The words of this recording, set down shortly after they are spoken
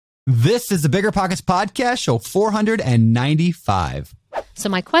This is the Bigger Pockets podcast, show 495. So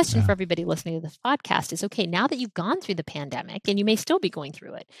my question for everybody listening to this podcast is, okay, now that you've gone through the pandemic, and you may still be going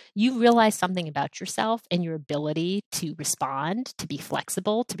through it, you realize something about yourself and your ability to respond, to be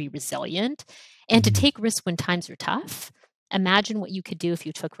flexible, to be resilient, and to take risks when times are tough. Imagine what you could do if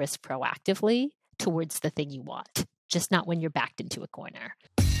you took risks proactively towards the thing you want, just not when you're backed into a corner.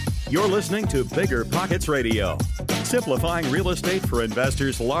 You're listening to Bigger Pockets Radio, simplifying real estate for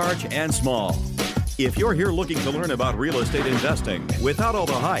investors large and small. If you're here looking to learn about real estate investing without all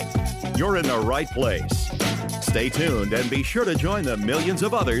the hype, you're in the right place. Stay tuned and be sure to join the millions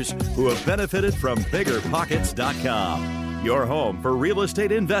of others who have benefited from BiggerPockets.com, your home for real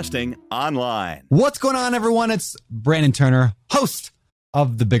estate investing online. What's going on, everyone? It's Brandon Turner, host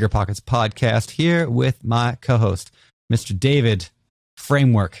of the Bigger Pockets podcast, here with my co-host, Mr. David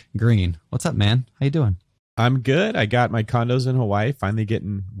Framework Green. What's up, man? How you doing? I'm good. I got my condos in Hawaii finally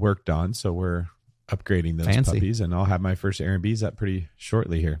getting worked on, so we're upgrading those puppies, and I'll have my first Airbnbs up pretty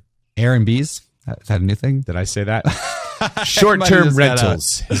shortly here. Airbnbs? Is that a new thing? Did I say that? Short-term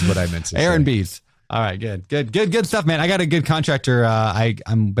rentals is what I meant to say. Airbnbs. All right, good stuff, man. I got a good contractor I've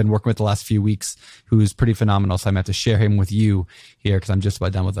been working with the last few weeks who's pretty phenomenal, so I'm going to have to share him with you here because I'm just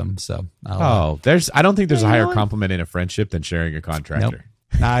about done with him. So, I don't think there's a higher compliment in a friendship than sharing a contractor.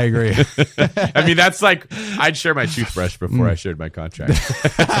 Nope. I agree. I mean, that's like I'd share my toothbrush before I shared my contract.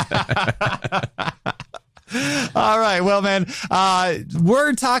 All right. Well, man,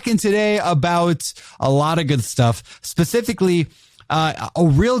 we're talking today about a lot of good stuff, specifically a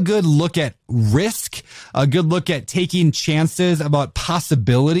real good look at risk, a good look at taking chances, about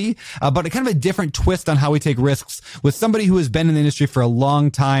possibility, but a kind of a different twist on how we take risks with somebody who has been in the industry for a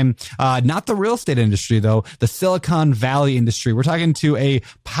long time. Not the real estate industry, though, the Silicon Valley industry. We're talking to a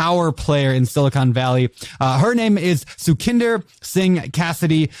power player in Silicon Valley. Her name is Sukhinder Singh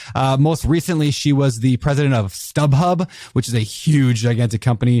Cassidy. Most recently, she was the president of StubHub, which is a huge, gigantic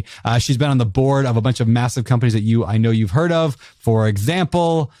company. She's been on the board of a bunch of massive companies that I know you've heard of. For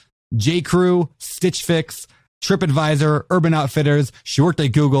example, J.Crew, Stitch Fix, TripAdvisor, Urban Outfitters. She worked at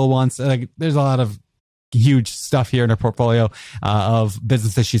Google once. There's a lot of huge stuff here in her portfolio of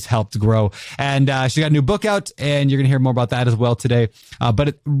businesses she's helped grow. And she got a new book out, and you're going to hear more about that as well today.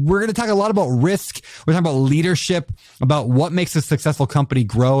 But we're going to talk a lot about risk. We're talking about leadership, about what makes a successful company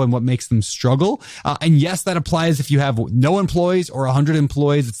grow and what makes them struggle. And yes, that applies if you have no employees or 100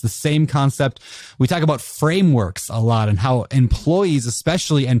 employees. It's the same concept. We talk about frameworks a lot and how employees,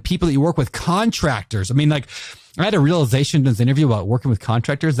 especially, and people that you work with, contractors. I mean, I had a realization in this interview about working with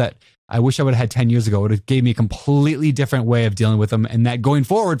contractors that I wish I would have had 10 years ago. It would have gave me a completely different way of dealing with them. And that going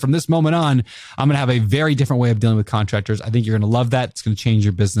forward from this moment on, I'm going to have a very different way of dealing with contractors. I think you're going to love that. It's going to change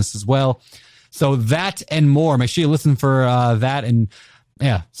your business as well. So that and more. Make sure you listen for that. And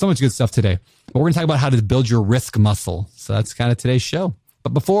yeah, so much good stuff today. But we're going to talk about how to build your risk muscle. So that's kind of today's show.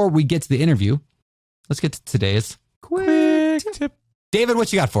 But before we get to the interview, let's get to today's quick tip. David,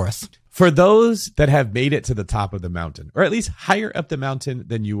 what you got for us? For those that have made it to the top of the mountain, or at least higher up the mountain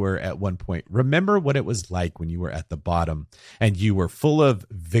than you were at one point, remember what it was like when you were at the bottom and you were full of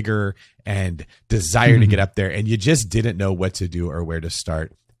vigor and desire to get up there and you just didn't know what to do or where to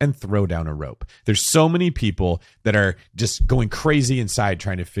start. And throw down a rope. There's so many people that are just going crazy inside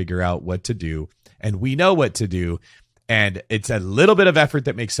trying to figure out what to do. And we know what to do. And it's a little bit of effort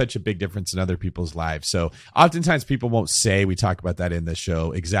that makes such a big difference in other people's lives. So oftentimes people won't say, we talk about that in the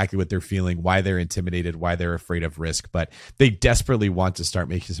show, exactly what they're feeling, why they're intimidated, why they're afraid of risk, but they desperately want to start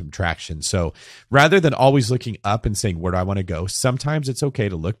making some traction. So rather than always looking up and saying, where do I want to go? Sometimes it's okay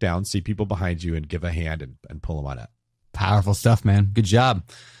to look down, see people behind you and give a hand and pull them on up. Powerful stuff, man. Good job.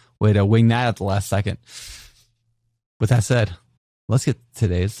 Way to wing that at the last second. With that said, let's get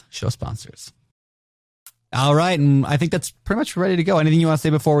today's show sponsors. All right, and I think that's pretty much ready to go. Anything you want to say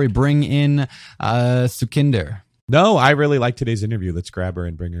before we bring in Sukhinder? No, I really like today's interview. Let's grab her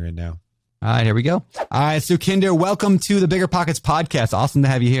and bring her in now. All right, here we go. All right, Sukhinder, welcome to the Bigger Pockets podcast. Awesome to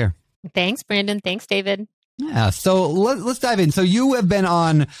have you here. Thanks, Brandon. Thanks, David. Yeah, so let's dive in. So you have been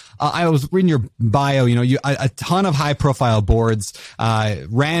on, I was reading your bio, you a ton of high profile boards,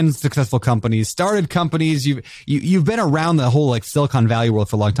 ran successful companies, started companies. You've been around the whole Silicon Valley world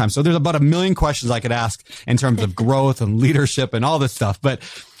for a long time. So there's about 1 million questions I could ask in terms of growth and leadership and all this stuff. But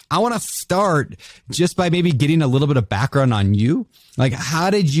I want to start just by maybe getting a little bit of background on you. How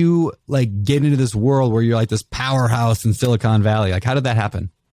did you get into this world where you're this powerhouse in Silicon Valley? How did that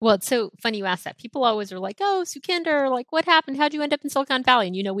happen? Well, it's so funny you ask that. People always are like, oh, Sukhinder, like what happened? How'd you end up in Silicon Valley?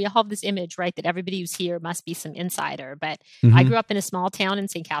 And, we all have this image, right, that everybody who's here must be some insider. But I grew up in a small town in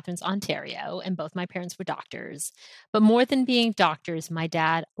St. Catharines, Ontario, and both my parents were doctors. But more than being doctors, my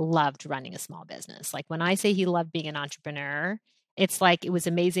dad loved running a small business. Like when I say he loved being an entrepreneur, it's like it was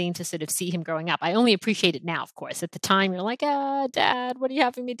amazing to sort of see him growing up. I only appreciate it now, of course. At the time, you're like, Dad, what are you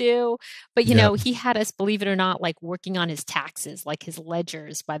having me do? But, he had us, believe it or not, like working on his taxes, like his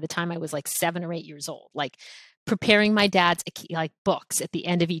ledgers by the time I was like 7 or 8 years old. Like preparing my dad's like books at the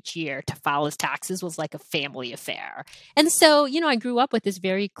end of each year to file his taxes was like a family affair. And so, I grew up with this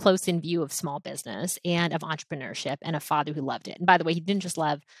very close-in view of small business and of entrepreneurship and a father who loved it. And by the way, he didn't just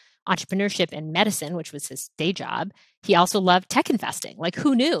love entrepreneurship and medicine, which was his day job. He also loved tech investing. Like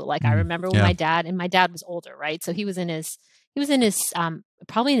who knew? Like I remember when my dad was older, right? So he was in his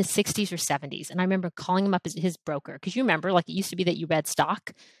probably in his 60s or 70s. And I remember calling him up as his broker. Because you remember, like it used to be that you read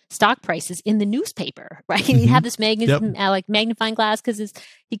stock prices in the newspaper, right? And he'd have this like magnifying glass because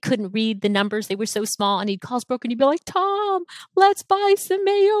he couldn't read the numbers. They were so small. And he'd call his broker and he'd be like, Tom, let's buy some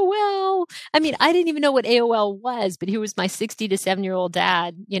AOL. I mean, I didn't even know what AOL was, but here was my 60 to 7-year-old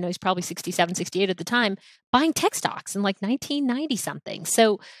dad, he's probably 67, 68 at the time, buying tech stocks in like 1990 something.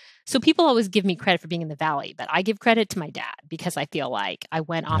 So people always give me credit for being in the Valley, but I give credit to my dad because I feel like I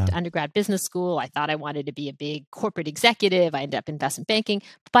went off to undergrad business school. I thought I wanted to be a big corporate executive. I ended up in investment banking.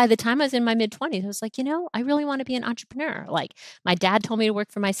 But by the time I was in my mid-20s, I was like, I really want to be an entrepreneur. Like my dad told me to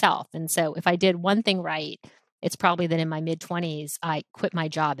work for myself. And so if I did one thing right, it's probably that in my mid-20s, I quit my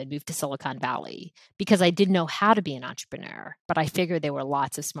job and moved to Silicon Valley because I didn't know how to be an entrepreneur, but I figured there were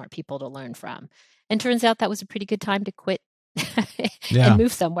lots of smart people to learn from. And turns out that was a pretty good time to quit and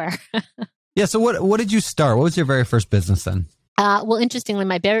move somewhere. Yeah. So what did you start? What was your very first business then? Well, interestingly,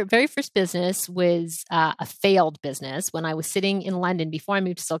 my very first business was a failed business. When I was sitting in London before I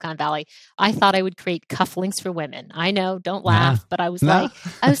moved to Silicon Valley, I thought I would create cufflinks for women. I know, don't laugh, but I was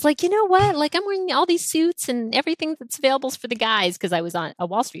like, you know what? Like I'm wearing all these suits and everything that's available is for the guys because I was on a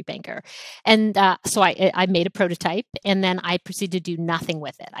Wall Street banker. And so I made a prototype and then I proceeded to do nothing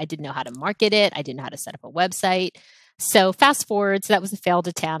with it. I didn't know how to market it. I didn't know how to set up a website. So fast forward, so that was a failed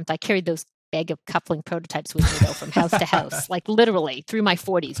attempt. I carried those bag of coupling prototypes with me though from house to house, like literally through my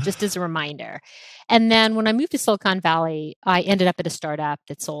 40s, just as a reminder. And then when I moved to Silicon Valley, I ended up at a startup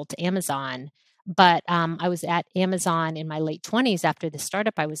that sold to Amazon. But I was at Amazon in my late 20s after the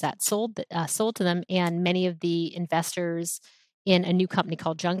startup I was at sold to them. And many of the investors in a new company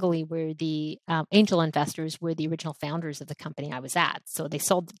called Jungly were the angel investors were the original founders of the company I was at. So they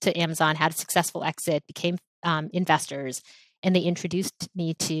sold to Amazon, had a successful exit, became investors, and they introduced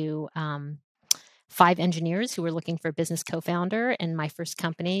me to 5 engineers who were looking for a business co-founder. And my first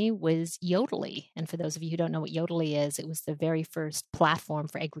company was Yodely. And for those of you who don't know what Yodely is, it was the very first platform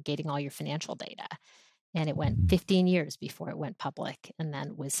for aggregating all your financial data. And it went 15 years before it went public and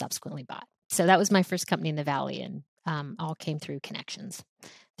then was subsequently bought. So that was my first company in the Valley, and all came through connections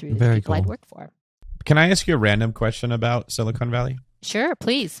through the people I'd worked for. Can I ask you a random question about Silicon Valley? Sure,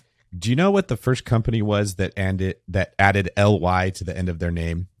 please. Do you know what the first company was that added LY to the end of their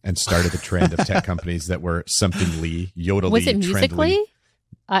name and started the trend of tech companies that were something Lee, Yodely, was it Musical.ly?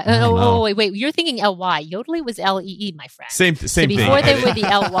 Wait. You're thinking LY. Yodely was LEE, my friend. Same so before they were the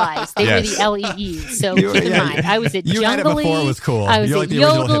LYs, they were the LEEs. So keep in mind, I was at Jungly. You had it before it was cool. I was You're at like the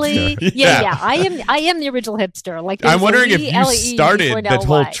Yodely. Yeah. I am the original hipster. Like I'm wondering if you started that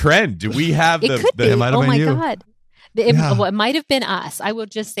whole trend. Do we have it could be. Oh my God. It might have been us. I will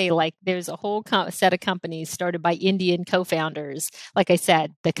just say, like, there's a whole set of companies started by Indian co-founders. Like I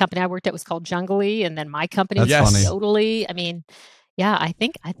said, the company I worked at was called Jungly, and then my company was called Yodely. I mean, yeah, I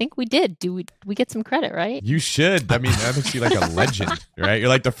think we did. Do we get some credit, right? You should. I mean, that makes you like a legend, right? You're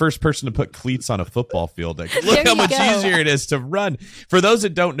like the first person to put cleats on a football field. Like, look how much easier it is to run. For those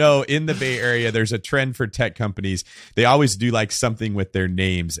that don't know, in the Bay Area, there's a trend for tech companies. They always do like something with their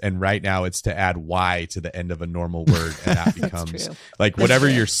names, and right now it's to add Y to the end of a normal word, and that becomes like whatever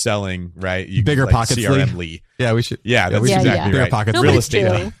you're selling, right? You BiggerPockets, CRM Lee. Yeah, we should. Yeah, that's exactly right. BiggerPockets, real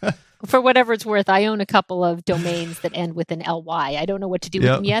estate Lee. For whatever it's worth, I own a couple of domains that end with an LY. I don't know what to do with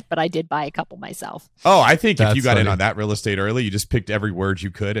them yet, but I did buy a couple myself. Oh, I think if you got in on that real estate early, you just picked every word you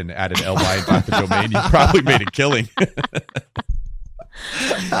could and added LY and bought the domain. You probably made a killing.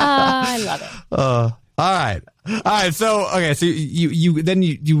 I love it. All right. So, okay. So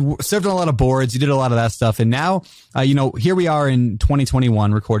you served on a lot of boards. You did a lot of that stuff. And now, here we are in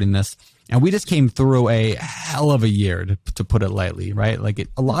 2021 recording this. And we just came through a hell of a year, to put it lightly, right? Like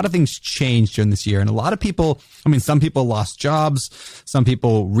a lot of things changed during this year. And a lot of people, some people lost jobs. Some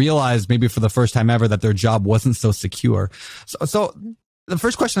people realized maybe for the first time ever that their job wasn't so secure. So the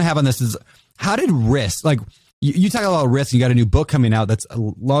first question I have on this is, how did risk, like you talk about risk, you got a new book coming out that's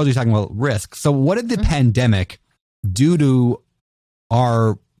largely talking about risk. So what did the pandemic do to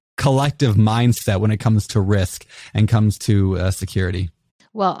our collective mindset when it comes to risk and comes to security?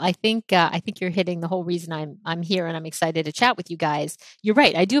 Well, I think you're hitting the whole reason I'm here, and I'm excited to chat with you guys. You're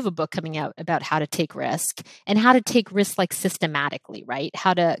right. I do have a book coming out about how to take risk and how to take risk like systematically, right?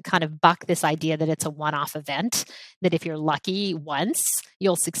 How to kind of buck this idea that it's a one-off event, that if you're lucky once,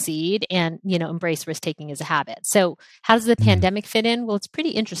 you'll succeed, and embrace risk taking as a habit. So, how does the pandemic fit in? Well, it's pretty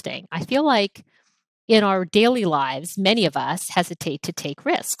interesting. I feel like in our daily lives, many of us hesitate to take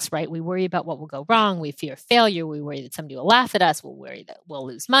risks, right? We worry about what will go wrong. We fear failure. We worry that somebody will laugh at us. We'll worry that we'll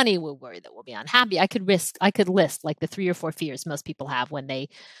lose money. We'll worry that we'll be unhappy. I could list like the 3 or 4 fears most people have when they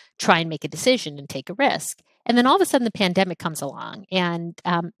try and make a decision and take a risk. And then all of a sudden the pandemic comes along, and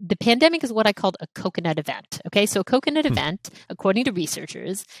the pandemic is what I called a coconut event. Okay. So a coconut event, according to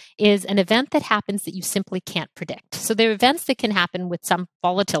researchers, is an event that happens that you simply can't predict. So there are events that can happen with some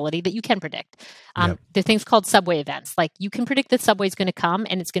volatility that you can predict. There are things called subway events. Like you can predict that subway is going to come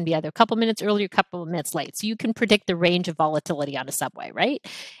and it's going to be either a couple minutes early or a couple of minutes late. So you can predict the range of volatility on a subway, right?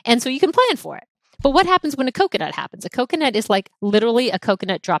 And so you can plan for it. But what happens when a coconut happens? A coconut is like literally a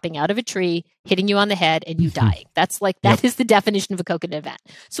coconut dropping out of a tree, hitting you on the head, and you dying. That's like, that is the definition of a coconut event.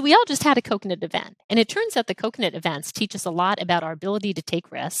 So we all just had a coconut event. And it turns out the coconut events teach us a lot about our ability to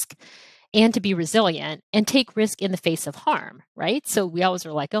take risk and to be resilient and take risk in the face of harm, right? So we always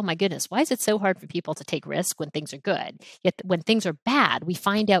are like, oh my goodness, why is it so hard for people to take risk when things are good? Yet when things are bad, we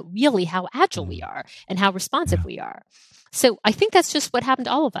find out really how agile we are and how responsive we are. So I think that's just what happened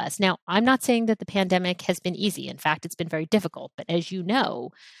to all of us. Now, I'm not saying that the pandemic has been easy. In fact, it's been very difficult. But as you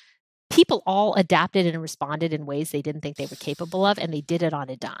know, people all adapted and responded in ways they didn't think they were capable of, and they did it on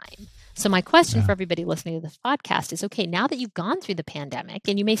a dime. So my question for everybody listening to this podcast is, okay, now that you've gone through the pandemic,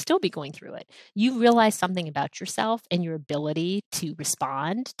 and you may still be going through it, you realize something about yourself and your ability to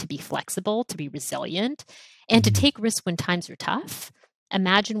respond, to be flexible, to be resilient, and to take risks when times are tough.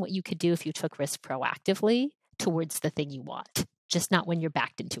 Imagine what you could do if you took risks proactively towards the thing you want, just not when you're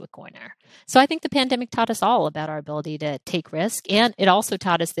backed into a corner. So I think the pandemic taught us all about our ability to take risk. And it also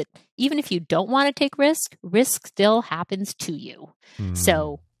taught us that even if you don't want to take risk still happens to you.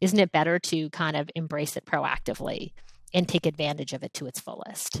 So isn't it better to kind of embrace it proactively and take advantage of it to its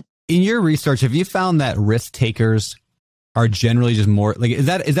fullest? In your research, have you found that risk takers are generally just more like, is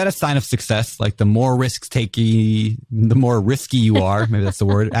that a sign of success? Like the more the more risky you are, maybe that's the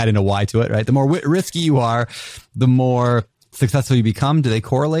word, add in a Y to it, right? The more risky you are, the more successful you become. Do they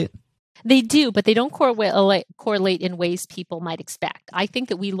correlate? They do, but they don't correlate in ways people might expect. I think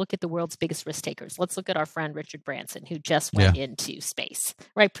that we look at the world's biggest risk takers. Let's look at our friend Richard Branson, who just went into space,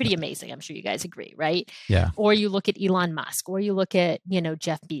 right? Pretty amazing. I'm sure you guys agree, right? Yeah. Or you look at Elon Musk, or you look at,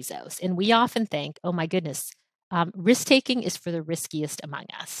 Jeff Bezos. And we often think, oh my goodness, risk taking is for the riskiest among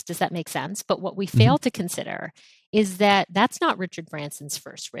us. Does that make sense? But what we fail to consider is that that's not Richard Branson's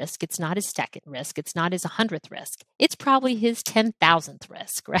first risk. It's not his second risk. It's not his 100th risk. It's probably his 10,000th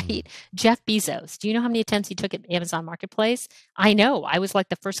risk, right? Jeff Bezos, do you know how many attempts he took at Amazon Marketplace? I know. I was like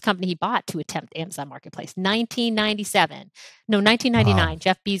the first company he bought to attempt Amazon Marketplace. 1999. Wow.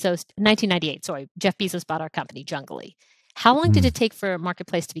 Jeff Bezos bought our company, Jungly. How long did it take for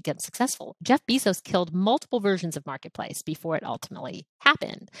Marketplace to become successful? Jeff Bezos killed multiple versions of Marketplace before it ultimately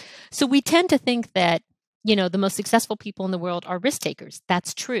happened. So we tend to think that, the most successful people in the world are risk takers.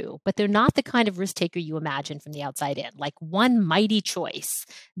 That's true, but they're not the kind of risk taker you imagine from the outside in, like one mighty choice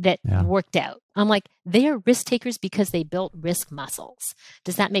that worked out. I'm like, they are risk takers because they built risk muscles.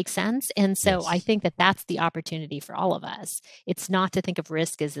 Does that make sense? And so I think that that's the opportunity for all of us. It's not to think of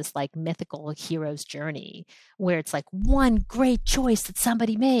risk as this like mythical hero's journey where it's like one great choice that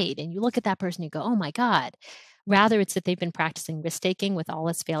somebody made. And you look at that person, you go, oh my God. Rather, it's that they've been practicing risk taking with all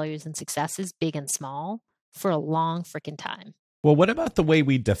its failures and successes, big and small, for a long freaking time. Well, what about the way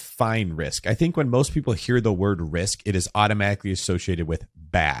we define risk? I think when most people hear the word risk, it is automatically associated with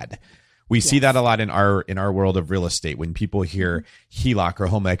bad. We see that a lot in our world of real estate. When people hear HELOC or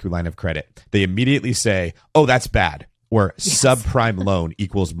home equity line of credit, they immediately say, oh, that's bad, or subprime loan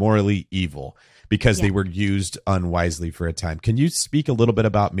equals morally evil because they were used unwisely for a time. Can you speak a little bit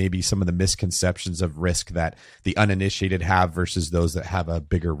about maybe some of the misconceptions of risk that the uninitiated have versus those that have a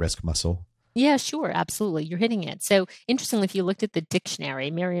bigger risk muscle? Yeah, sure. Absolutely. You're hitting it. So interestingly, if you looked at the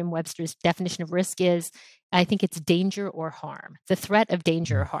dictionary, Merriam-Webster's definition of risk is I think it's danger or harm, the threat of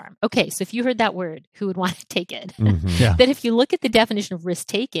danger or harm. Okay, so if you heard that word, who would want to take it? Yeah. Then if you look at the definition of risk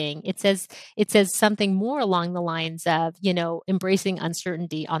taking, it says something more along the lines of, embracing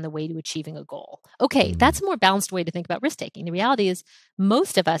uncertainty on the way to achieving a goal. Okay, that's a more balanced way to think about risk taking. The reality is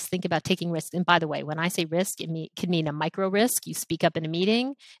most of us think about taking risks. And by the way, when I say risk, could mean a micro risk. You speak up in a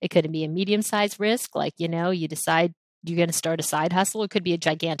meeting. It could be a medium-sized risk, like, you decide you're going to start a side hustle. It could be a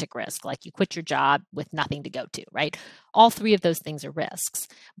gigantic risk, like you quit your job with nothing to go to, right? All three of those things are risks.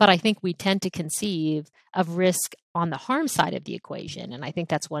 But I think we tend to conceive of risk on the harm side of the equation. And I think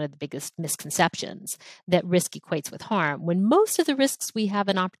that's one of the biggest misconceptions, that risk equates with harm, when most of the risks we have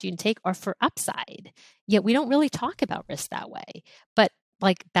an opportunity to take are for upside. Yet we don't really talk about risk that way. But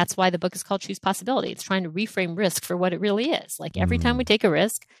that's why the book is called Choose Possibility. It's trying to reframe risk for what it really is. Like every time we take a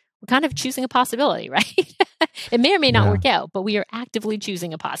risk, we're kind of choosing a possibility, right? It may or may not work out, but we are actively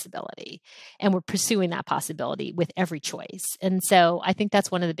choosing a possibility, and we're pursuing that possibility with every choice. And so I think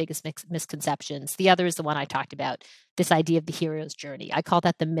that's one of the biggest misconceptions. The other is the one I talked about, this idea of the hero's journey. I call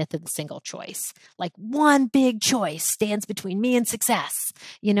that the myth of the single choice. Like one big choice stands between me and success,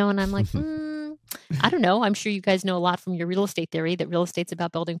 and I'm like, I don't know. I'm sure you guys know a lot from your real estate theory that real estate's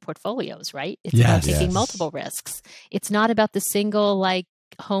about building portfolios, right? It's about taking multiple risks. It's not about the single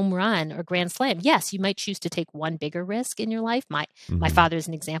home run or grand slam. Yes, you might choose to take one bigger risk in your life. My father's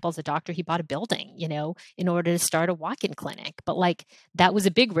an example. As a doctor, he bought a building, in order to start a walk-in clinic. But that was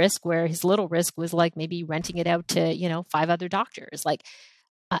a big risk, where his little risk was maybe renting it out to, 5 other doctors.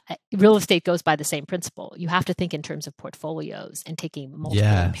 Real estate goes by the same principle. You have to think in terms of portfolios and taking multiple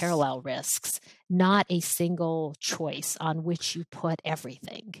and parallel risks, not a single choice on which you put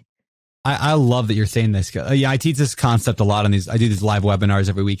everything. I love that you're saying this. I teach this concept a lot on these. I do these live webinars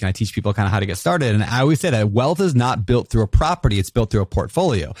every week, and I teach people kind of how to get started. And I always say that wealth is not built through a property; it's built through a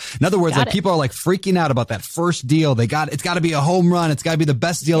portfolio. In other words, people are freaking out about that first deal. It's got to be a home run. It's got to be the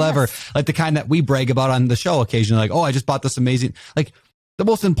best deal ever, like the kind that we brag about on the show occasionally. Like, oh, I just bought this amazing. The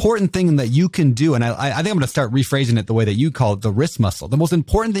most important thing that you can do, and I think I'm going to start rephrasing it the way that you call it, the risk muscle. The most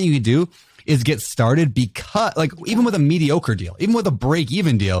important thing you can do is get started, because even with a mediocre deal, even with a break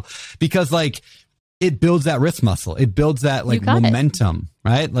even deal, because it builds that risk muscle. It builds that momentum,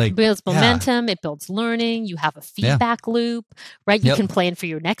 right? It builds momentum. It builds learning. You have a feedback loop, right? You can plan for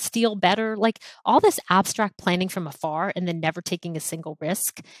your next deal better. All this abstract planning from afar and then never taking a single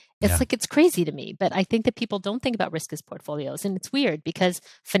risk. It's it's crazy to me, but I think that people don't think about risk as portfolios. And it's weird because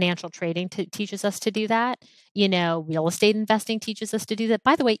financial trading teaches us to do that. Real estate investing teaches us to do that.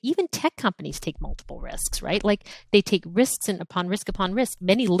 By the way, even tech companies take multiple risks, right? They take risks upon risk,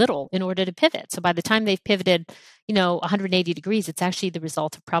 many little, in order to pivot. So by the time they've pivoted, 180 degrees, it's actually the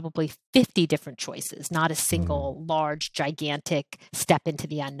result of probably 50 different choices, not a single large, gigantic step into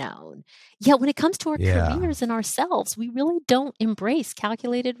the unknown. Yet when it comes to our careers and ourselves, we really don't embrace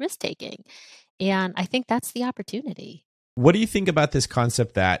calculated risk taking. And I think that's the opportunity. What do you think about this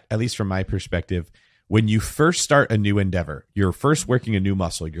concept that, at least from my perspective, when you first start a new endeavor, you're first working a new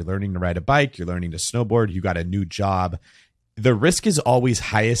muscle, you're learning to ride a bike, you're learning to snowboard, you got a new job, the risk is always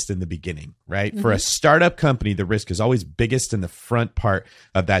highest in the beginning, right? For a startup company, the risk is always biggest in the front part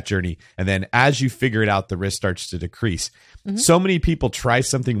of that journey. And then as you figure it out, the risk starts to decrease. So many people try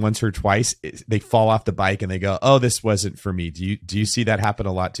something once or twice, they fall off the bike and they go, oh, this wasn't for me. Do you see that happen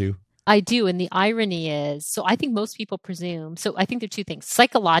a lot too? I do. And the irony is, so I think most people presume, so I think there are two things.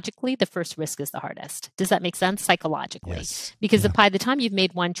 Psychologically, the first risk is the hardest. Does that make sense? Psychologically. Yes. Because by the time you've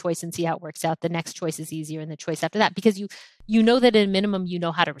made one choice and see how it works out, the next choice is easier and the choice after that, because you know that at a minimum, you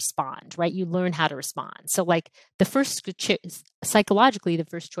know how to respond, right? You learn how to respond. So psychologically, the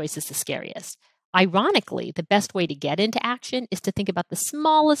first choice is the scariest. Ironically, the best way to get into action is to think about the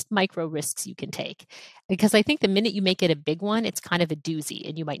smallest micro risks you can take. Because I think the minute you make it a big one, it's kind of a doozy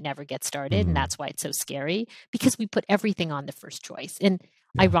and you might never get started. And that's why it's so scary, because we put everything on the first choice. And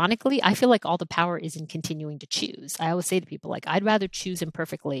ironically, I feel like all the power is in continuing to choose. I always say to people, I'd rather choose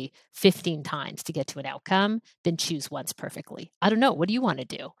imperfectly 15 times to get to an outcome than choose once perfectly. I don't know. What do you want to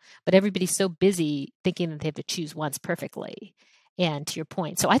do? But everybody's so busy thinking that they have to choose once perfectly. And to your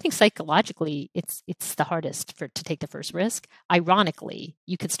point, so I think psychologically, it's the hardest to take the first risk. Ironically,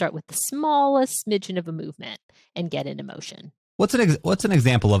 you could start with the smallest smidgen of a movement and get into motion. What's an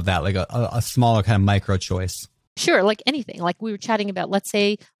example of that? Like a smaller kind of micro choice? Sure, like anything. Like we were chatting about. Let's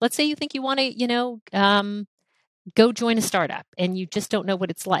say you think you want to, go join a startup and you just don't know what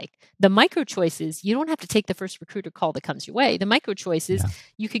it's like. The micro choices, you don't have to take the first recruiter call that comes your way. The micro choices,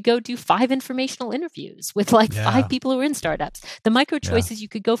 you could go do 5 informational interviews with like 5 people who are in startups. The micro choices, you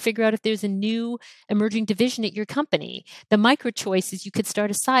could go figure out if there's a new emerging division at your company. The micro choices, you could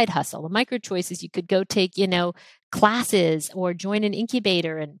start a side hustle. The micro choices, you could go take, classes or join an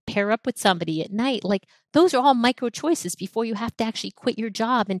incubator and pair up with somebody at night. Like those are all micro choices before you have to actually quit your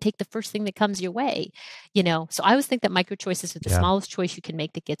job and take the first thing that comes your way. So I always think that micro choices are the smallest choice you can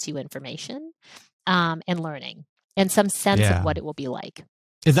make that gets you information and learning and some sense of what it will be like.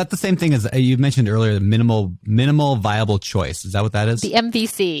 Is that the same thing as you mentioned earlier, the minimal viable choice? Is that what that is? The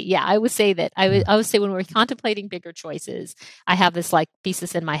MVC. Yeah, I would say that. I would say when we're contemplating bigger choices, I have this like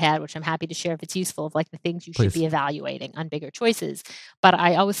thesis in my head, which I'm happy to share if it's useful, of like the things you should be evaluating on bigger choices. But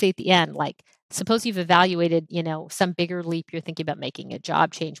I always say at the end, like, suppose you've evaluated, some bigger leap you're thinking about making, a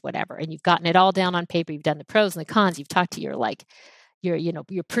job change, whatever, and you've gotten it all down on paper. You've done the pros and the cons. You've talked to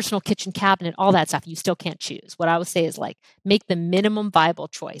your personal kitchen cabinet, all that stuff. You still can't choose. What I would say is like, make the minimum viable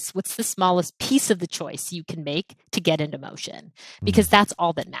choice. What's the smallest piece of the choice you can make to get into motion? Because that's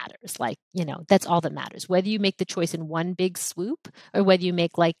all that matters. Like, that's all that matters. Whether you make the choice in one big swoop or whether you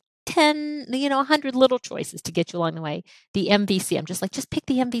make like 10, 100 little choices to get you along the way. The MVC, I'm just like, just pick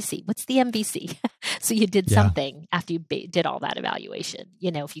the MVC. What's the MVC? So you did something after you did all that evaluation.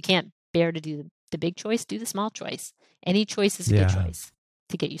 If you can't bear to do the big choice, do the small choice. Any choice is a good choice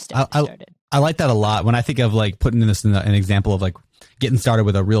to get you started. I like that a lot. When I think of like putting this in an example of like getting started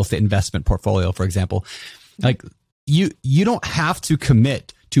with a real estate investment portfolio, for example, like you don't have to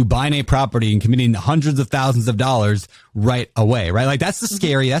commit to buying a property and committing hundreds of thousands of dollars right away, right? Like that's the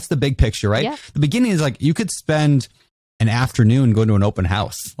scary, that's the big picture, right? Yeah. The beginning is like you could spend an afternoon going to an open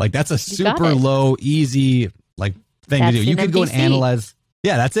house. Like that's a super low, easy like thing to do. You could go and analyze.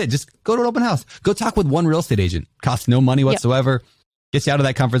 Yeah, that's it. Just go to an open house. Go talk with one real estate agent. Costs no money whatsoever. Gets you out of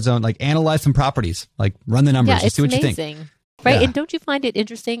that comfort zone. Like analyze some properties. Like run the numbers. Just see what you think. Right. Yeah. And don't you find it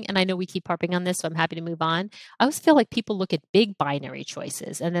interesting? And I know we keep harping on this, so I'm happy to move on. I always feel like people look at big binary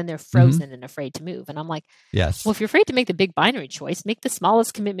choices and then they're frozen and afraid to move. And I'm like, yes. Well, if you're afraid to make the big binary choice, make the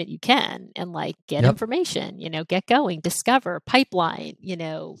smallest commitment you can and like get information, get going, discover, pipeline,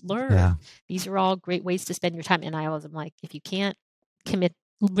 learn. Yeah. These are all great ways to spend your time. And I always am like, if you can't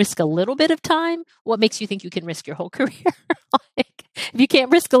risk a little bit of time, what makes you think you can risk your whole career? Like, if you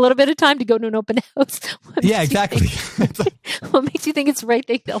can't risk a little bit of time to go to an open house, exactly. What makes you think it's the right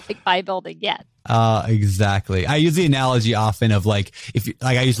thing to like buy a building yet? Exactly. I use the analogy often of like,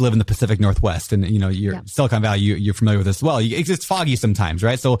 I used to live in the Pacific Northwest and, you're Silicon Valley, you're familiar with this as well. It's foggy sometimes,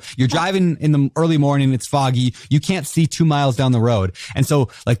 right? So you're driving in the early morning, it's foggy. You can't see 2 miles down the road. And so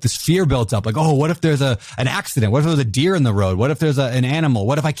like this fear builds up, like, oh, what if there's an accident? What if there's a deer in the road? What if there's an animal?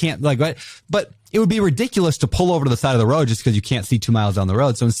 What if I can't right? But it would be ridiculous to pull over to the side of the road just because you can't see 2 miles down the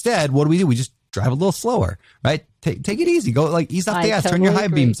road. So instead, what do? We just drive a little slower, right? Take it easy. Go like ease off the gas, turn your high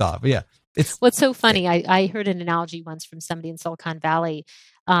beams off. Yeah. What's so funny, I heard an analogy once from somebody in Silicon Valley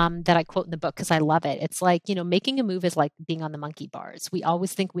that I quote in the book because I love it. It's like, making a move is like being on the monkey bars. We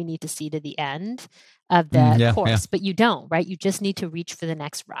always think we need to see to the end of the course, but you don't, right? You just need to reach for the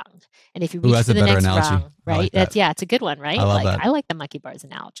next rung. And if you reach for the next rung, right? Like it's a good one, right? I like the monkey bars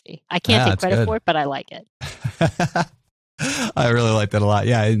analogy. I can't take credit for it, but I like it. I really like that a lot.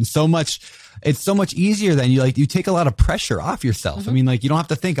 Yeah. And it's so much easier than you take a lot of pressure off yourself. I mean, like you don't have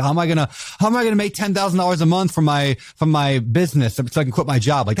to think, how am I going to make $10,000 a month from my business so I can quit my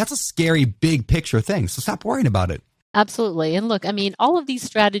job? Like that's a scary big picture thing. So stop worrying about it. Absolutely. And look, I mean, all of these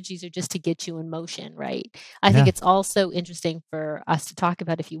strategies are just to get you in motion, right? I think it's also interesting for us to talk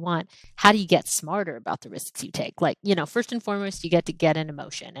about, if you want, how do you get smarter about the risks you take? Like, first and foremost, you get to get into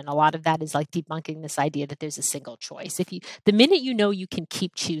motion. And a lot of that is like debunking this idea that there's a single choice. The minute you can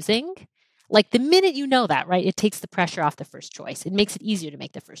keep choosing, like the minute you know that, right, it takes the pressure off the first choice. It makes it easier to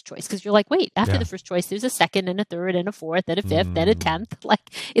make the first choice because you're like, wait, after the first choice, there's a second and a third and a fourth and a fifth and a 10th. Like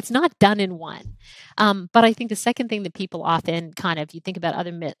it's not done in one. But I think the second thing that people often you think about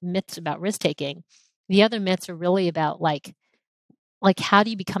other myths about risk taking, the other myths are really about like how do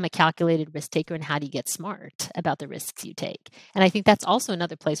you become a calculated risk taker and how do you get smart about the risks you take? And I think that's also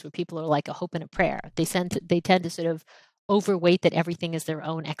another place where people are like a hope and a prayer. They tend to sort of overweight that everything is their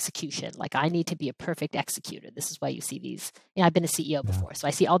own execution. Like, I need to be a perfect executor. This is why you see these. I've been a CEO before, so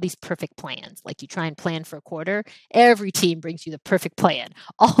I see all these perfect plans. Like, you try and plan for a quarter, every team brings you the perfect plan,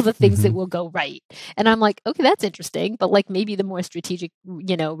 all the things that will go right. And I'm like, okay, that's interesting. But like, maybe the more strategic,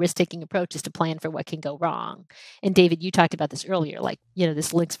 risk-taking approach is to plan for what can go wrong. And David, you talked about this earlier. Like,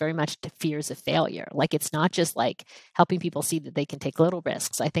 this links very much to fears of failure. Like, it's not just like helping people see that they can take little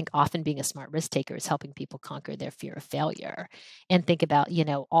risks. I think often being a smart risk taker is helping people conquer their fear of failure and think about,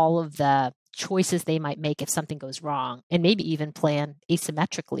 all of the choices they might make if something goes wrong, and maybe even plan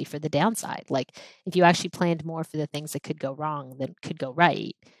asymmetrically for the downside. Like, if you actually planned more for the things that could go wrong than could go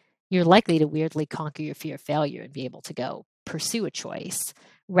right, you're likely to weirdly conquer your fear of failure and be able to go pursue a choice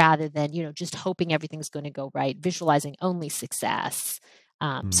rather than, just hoping everything's going to go right, visualizing only success.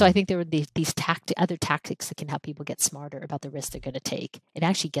 So I think there are these other tactics that can help people get smarter about the risks they're going to take and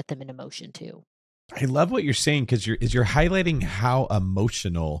actually get them in motion too. I love what you're saying, because you're highlighting how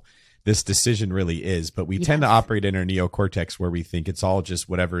emotional this decision really is. But we tend to operate in our neocortex where we think it's all just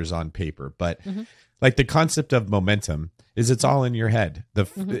whatever is on paper. But like, the concept of momentum is it's all in your head.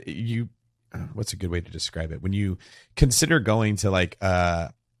 What's a good way to describe it? When you consider going to like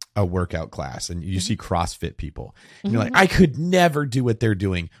a workout class and you see CrossFit people, and you're like, I could never do what they're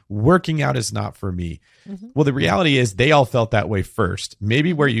doing. Working out is not for me. Well, the reality is they all felt that way first.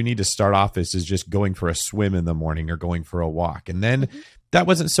 Maybe where you need to start off is just going for a swim in the morning or going for a walk. And then that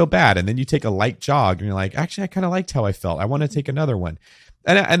wasn't so bad. And then you take a light jog and you're like, actually, I kind of liked how I felt. I want to take another one.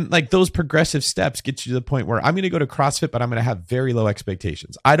 And like, those progressive steps get you to the point where I'm going to go to CrossFit, but I'm going to have very low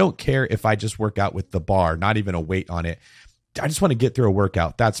expectations. I don't care if I just work out with the bar, not even a weight on it. I just want to get through a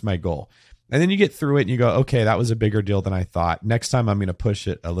workout. That's my goal. And then you get through it and you go, okay, that was a bigger deal than I thought. Next time I'm going to push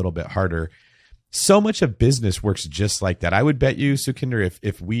it a little bit harder. So much of business works just like that. I would bet you, Sukhinder,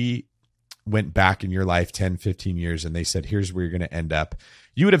 if we went back in your life 10, 15 years and they said, here's where you're going to end up,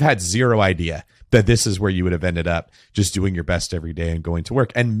 you would have had zero idea that this is where you would have ended up, just doing your best every day and going to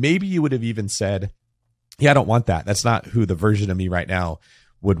work. And maybe you would have even said, yeah, I don't want that. That's not who the version of me right now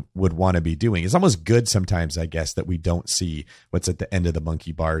would want to be doing. It's almost good sometimes, I guess, that we don't see what's at the end of the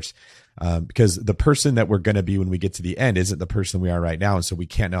monkey bars, because the person that we're going to be when we get to the end isn't the person we are right now. And so we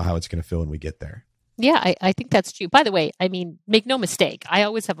can't know how it's going to feel when we get there. Yeah, I think that's true. By the way, I mean, make no mistake, I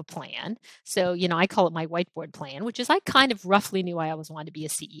always have a plan. So, I call it my whiteboard plan, which is I kind of roughly knew I always wanted to be a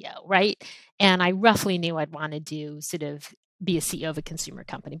CEO, right? And I roughly knew I'd want to do sort of be a CEO of a consumer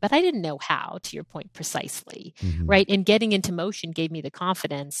company, but I didn't know how, to your point, precisely, right? And getting into motion gave me the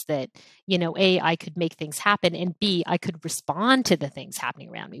confidence that, A, I could make things happen, and B, I could respond to the things happening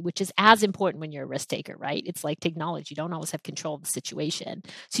around me, which is as important when you're a risk taker, right? It's like to acknowledge you don't always have control of the situation.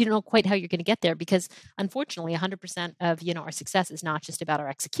 So you don't know quite how you're going to get there, because unfortunately, 100% of, our success is not just about our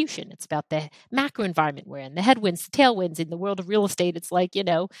execution. It's about the macro environment we're in, the headwinds, the tailwinds. In the world of real estate, it's like,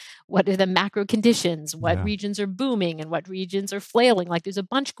 what are the macro conditions, what regions are booming and what regions are flailing. Like, there's a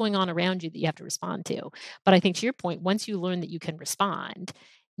bunch going on around you that you have to respond to. But I think, to your point, once you learn that you can respond,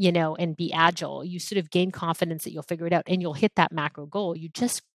 and be agile, you sort of gain confidence that you'll figure it out and you'll hit that macro goal. You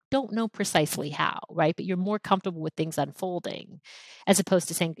just don't know precisely how, right? But you're more comfortable with things unfolding, as opposed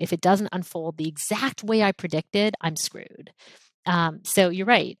to saying, if it doesn't unfold the exact way I predicted, I'm screwed. So you're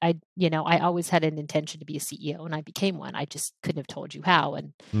right. I always had an intention to be a CEO, and I became one. I just couldn't have told you how.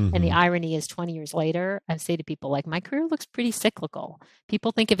 And the irony is, 20 years later, I say to people, like, my career looks pretty cyclical.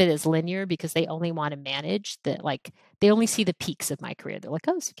 People think of it as linear because they only want to manage they only see the peaks of my career. They're like,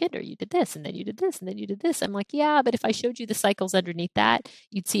 oh, Sukhinder, you did this, and then you did this, and then you did this. I'm like, yeah, but if I showed you the cycles underneath that,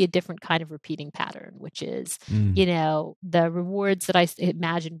 you'd see a different kind of repeating pattern, which is, the rewards that I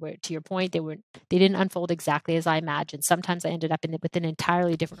imagined were, to your point, they didn't unfold exactly as I imagined. Sometimes I ended up with an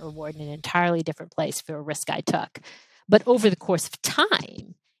entirely different reward in an entirely different place for a risk I took. But over the course of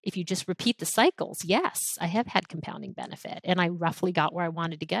time, if you just repeat the cycles, yes, I have had compounding benefit, and I roughly got where I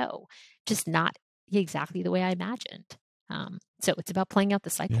wanted to go, just not exactly the way I imagined. So it's about playing out the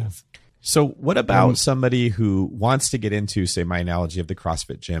cycles. Yeah. So what about somebody who wants to get into, say, my analogy of the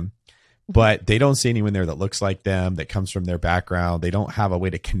CrossFit gym, but they don't see anyone there that looks like them, that comes from their background. They don't have a way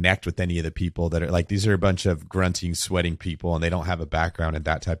to connect with any of the people that are like, these are a bunch of grunting, sweating people, and they don't have a background in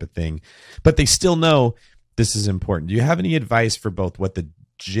that type of thing, but they still know this is important. Do you have any advice for both what the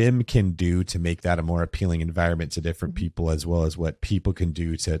gym can do to make that a more appealing environment to different people, as well as what people can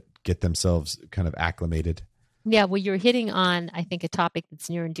do to get themselves kind of acclimated? Yeah, well, you're hitting on, I think, a topic that's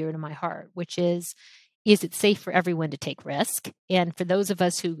near and dear to my heart, which is, is it safe for everyone to take risk? And for those of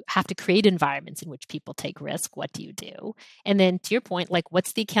us who have to create environments in which people take risk, what do you do? And then to your point, like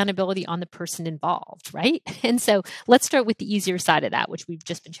what's the accountability on the person involved, right? And so let's start with the easier side of that, which we've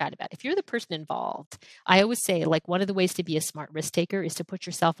just been chatting about. If you're the person involved, I always say like one of the ways to be a smart risk taker is to put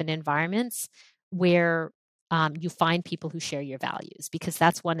yourself in environments where you find people who share your values, because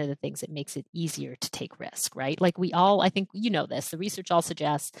that's one of the things that makes it easier to take risk, right? Like we all, I think you know this, the research all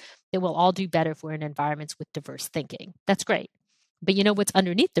suggests that we'll all do better if we're in environments with diverse thinking. That's great. But you know what's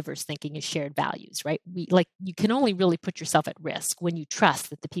underneath diverse thinking is shared values, right? You can only really put yourself at risk when you trust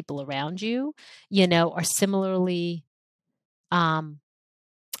that the people around you, are similarly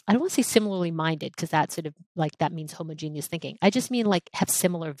I don't want to say similarly minded, because that sort of like that means homogeneous thinking. I just mean like have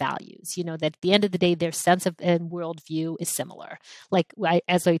similar values, that at the end of the day, their sense of and worldview is similar. Like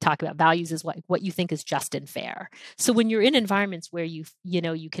as I talk about, values is what you think is just and fair. So when you're in environments where you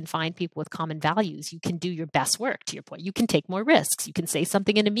can find people with common values, you can do your best work. To your point, you can take more risks. You can say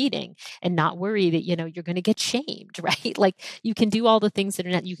something in a meeting and not worry that you're going to get shamed, right? Like you can do all the things that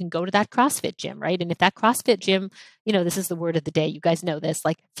are not. You can go to that CrossFit gym, right? And if that CrossFit gym, this is the word of the day. You guys know this,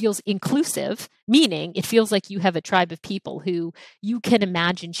 like feels inclusive, meaning it feels like you have a tribe of people who you can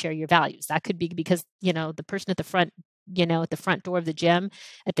imagine share your values. That could be because, the person at the front, at the front door of the gym,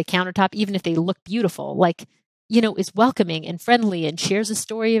 at the countertop, even if they look beautiful, like, is welcoming and friendly and shares a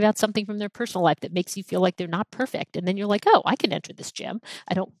story about something from their personal life that makes you feel like they're not perfect. And then you're like, oh, I can enter this gym.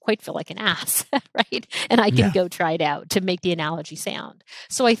 I don't quite feel like an ass, right? And I can go try it out, to make the analogy sound.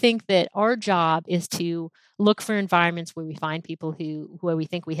 So I think that our job is to look for environments where we find people where we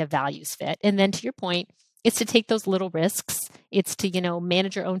think we have values fit. And then to your point, it's to take those little risks. It's to,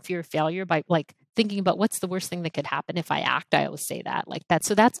 manage your own fear of failure by like thinking about what's the worst thing that could happen if I act. I always say that like that.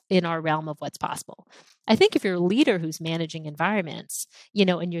 So that's in our realm of what's possible. I think if you're a leader who's managing environments,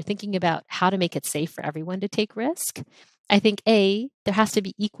 and you're thinking about how to make it safe for everyone to take risk, I think there has to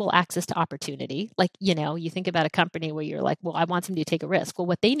be equal access to opportunity. Like, you think about a company where you're like, well, I want somebody to take a risk. Well,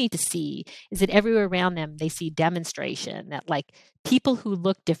 what they need to see is that everywhere around them, they see demonstration that like people who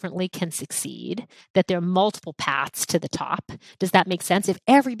look differently can succeed, that there are multiple paths to the top. Does that make sense? If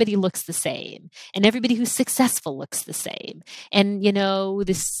everybody looks the same and everybody who's successful looks the same, and,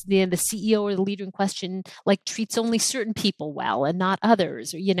 the CEO or the leader in question, like treats only certain people well and not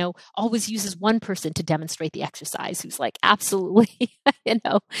others, or, always uses one person to demonstrate the exercise who's like absolutely,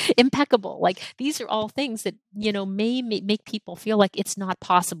 impeccable. Like these are all things that, may make people feel like it's not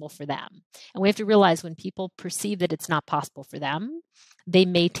possible for them. And we have to realize when people perceive that it's not possible for them, they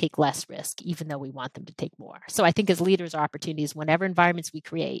may take less risk, even though we want them to take more. So I think as leaders, our opportunities, whenever environments we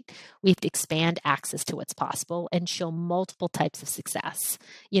create, we have to expand access to what's possible and show multiple types of success.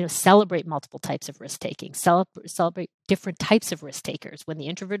 Celebrate multiple types of risk taking, celebrate different types of risk takers. When the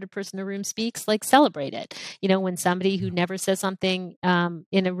introverted person in a room speaks, like celebrate it. When somebody who never says something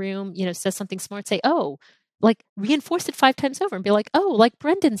in a room, says something smart, say, oh, like reinforce it 5 times over and be like, oh, like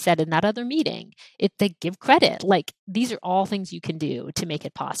Brendan said in that other meeting, they give credit. Like these are all things you can do to make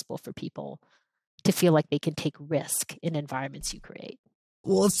it possible for people to feel like they can take risk in environments you create.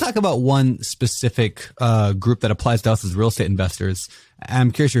 Well, let's talk about one specific group that applies to us as real estate investors.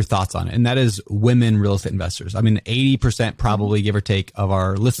 I'm curious your thoughts on it, and that is women real estate investors. I mean, 80% probably, give or take, of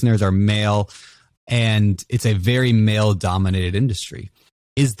our listeners are male, and it's a very male-dominated industry.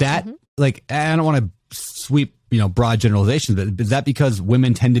 Is that like, I don't want to sweep, broad generalizations, but is that because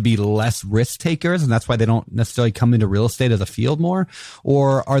women tend to be less risk takers and that's why they don't necessarily come into real estate as a field more?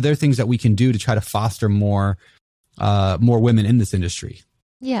 Or are there things that we can do to try to foster more women in this industry?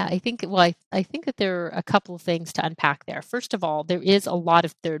 Yeah, I think that there are a couple of things to unpack there. First of all, there is a lot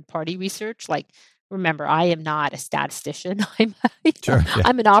of third-party research. Like, remember, I am not a statistician. I'm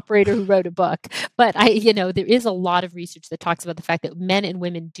an operator who wrote a book. But there is a lot of research that talks about the fact that men and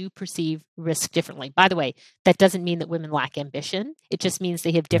women do perceive risk differently. By the way, that doesn't mean that women lack ambition. It just means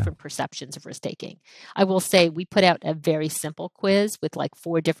they have different perceptions of risk taking. I will say we put out a very simple quiz with like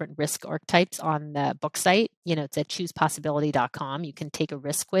 4 different risk archetypes on the book site. It's at choosepossibility.com. You can take a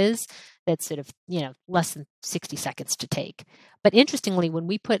risk quiz that's sort of, less than 60 seconds to take. But interestingly, when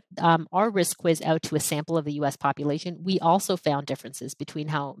we put our risk quiz out to a sample of the U.S. population, we also found differences between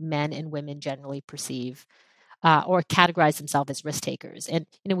how men and women generally perceive or categorize themselves as risk takers. And,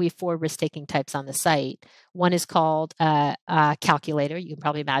 we have 4 risk-taking types on the site. One is called calculator. You can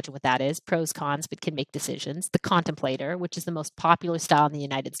probably imagine what that is. Pros, cons, but can make decisions. The contemplator, which is the most popular style in the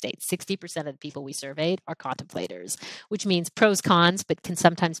United States. 60% of the people we surveyed are contemplators, which means pros, cons, but can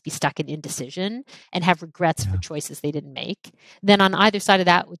sometimes be stuck in indecision and have regrets for choices they didn't make. Then on either side of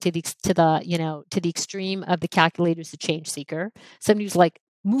that, to the extreme of the calculator is the change seeker. Somebody who's like,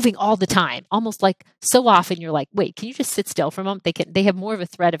 moving all the time, almost like so often you're like, wait, can you just sit still for a moment? They have more of a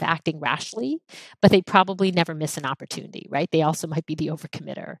threat of acting rashly, but they probably never miss an opportunity, right? They also might be the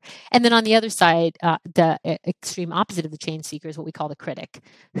overcommitter. And then on the other side, the extreme opposite of the change seeker is what we call the critic,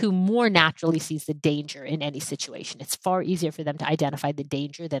 who more naturally sees the danger in any situation. It's far easier for them to identify the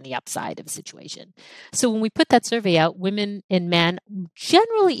danger than the upside of a situation. So when we put that survey out, women and men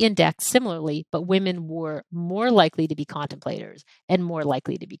generally index similarly, but women were more likely to be contemplators and more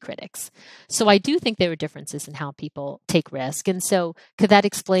likely to be critics. So I do think there are differences in how people take risk. And so could that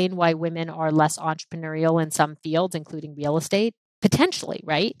explain why women are less entrepreneurial in some fields, including real estate? Potentially,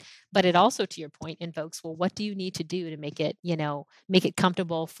 right? But it also, to your point, invokes, well, what do you need to do to make it, make it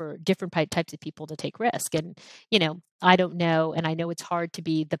comfortable for different types of people to take risk? And, I don't know. And I know it's hard to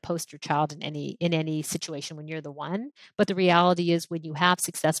be the poster child in any situation when you're the one. But the reality is when you have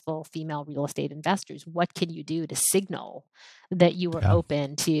successful female real estate investors, what can you do to signal that you are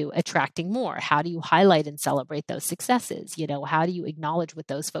open to attracting more? How do you highlight and celebrate those successes? How do you acknowledge what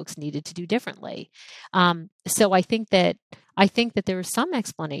those folks needed to do differently? So I think that there are some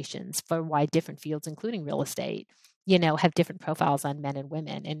explanations for why different fields, including real estate, have different profiles on men and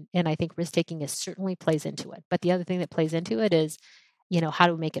women. And I think risk taking certainly plays into it. But the other thing that plays into it is, how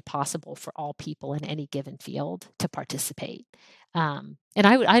to make it possible for all people in any given field to participate. And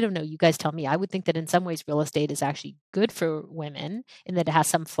I don't know, you guys tell me, I would think that in some ways real estate is actually good for women in that it has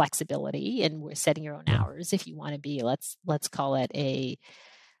some flexibility and we're setting your own hours if you want to be, let's call it a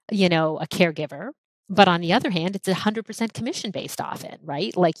caregiver. But on the other hand, it's 100% commission based often,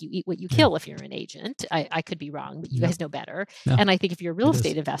 right? Like you eat what you kill if you're an agent. I could be wrong, but you guys know better. No, and I think if you're a real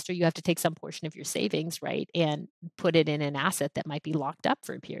estate investor, you have to take some portion of your savings, right, and put it in an asset that might be locked up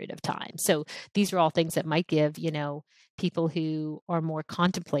for a period of time. So these are all things that might give, people who are more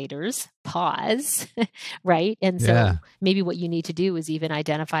contemplators pause, right? And so maybe what you need to do is even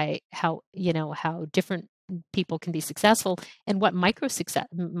identify how different people can be successful and what micro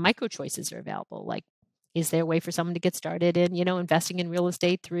choices are available. Like, is there a way for someone to get started in, investing in real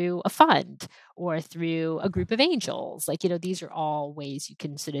estate through a fund or through a group of angels? Like, these are all ways you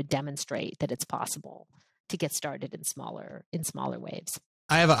can sort of demonstrate that it's possible to get started in smaller waves.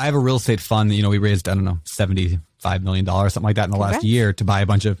 I have a real estate fund. We raised, I don't know, $75 million, something like that in the last year to buy a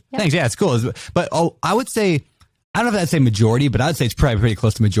bunch of things. Yeah, it's cool. But I would say, I don't know if I'd say majority, but I'd say it's probably pretty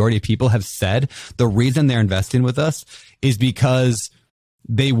close to majority of people have said the reason they're investing with us is because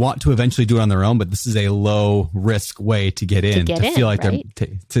they want to eventually do it on their own, but this is a low risk way to get in, to feel like they're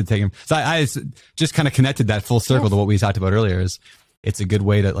to take them. So I just kind of connected that full circle to what we talked about earlier. Is it's a good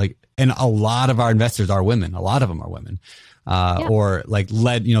way to and a lot of our investors are women. A lot of them are women. Or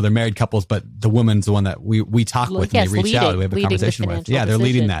they're married couples, but the woman's the one that we talk with and they reach out. We have a conversation with. Yeah, they're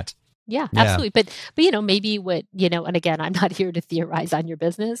leading that. Yeah, absolutely. But maybe what, and again, I'm not here to theorize on your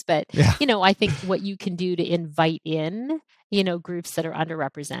business, but, I think what you can do to invite in, groups that are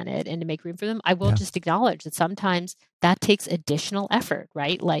underrepresented and to make room for them, I will just acknowledge that sometimes that takes additional effort,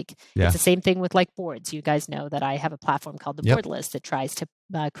 right? Like it's the same thing with boards. You guys know that I have a platform called the Board List that tries to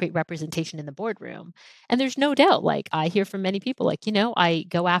create representation in the boardroom. And there's no doubt, I hear from many people, I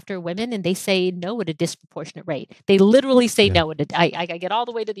go after women and they say no at a disproportionate rate. They literally say no. I get all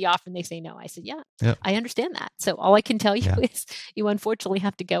the way to the offer and they say no. I said, I understand that. So all I can tell you is you unfortunately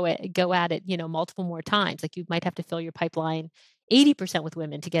have to go at it, multiple more times. Like you might have to fill your pipeline 80% with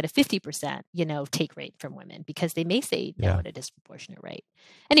women to get a 50%, take rate from women because they may say no at a disproportionate rate.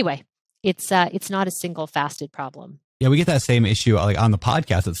 Anyway, it's not a single faceted problem. Yeah, we get that same issue on the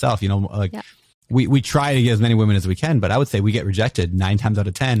podcast itself. We try to get as many women as we can, but I would say we get rejected 9 times out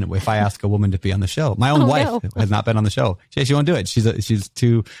of 10 if I ask a woman to be on the show. My own wife has not been on the show. She won't do it. She's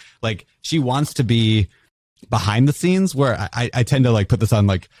too she wants to be behind the scenes. Where I tend to put this on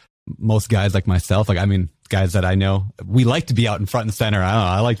most guys like myself. Guys that I know, we like to be out in front and center. I don't know.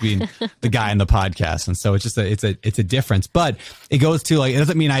 I like being the guy in the podcast. And so it's just it's a difference, but it goes to it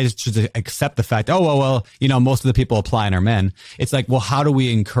doesn't mean I just should accept the fact, most of the people applying are men. It's how do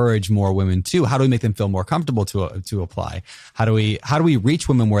we encourage more women too? How do we make them feel more comfortable to apply? How do we reach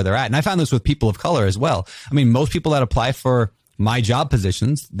women where they're at? And I found this with people of color as well. Most people that apply for my job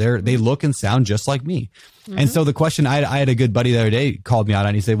positions, they look and sound just like me. Mm-hmm. And so the question, I had a good buddy the other day called me out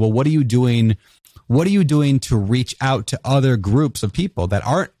and he said, well, what are you doing to reach out to other groups of people that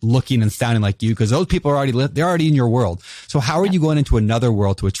aren't looking and sounding like you? Because those people are they're already in your world. So how are you going into another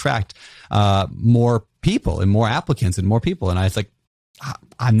world to attract more people and more applicants and more people? And I was like,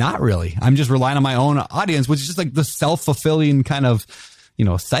 I'm not really. I'm just relying on my own audience, which is just the self-fulfilling kind of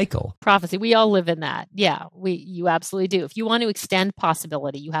cycle. Prophecy. We all live in that. Yeah, you absolutely do. If you want to extend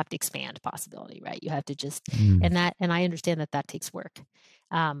possibility, you have to expand possibility, right? You have to just, and I understand that takes work.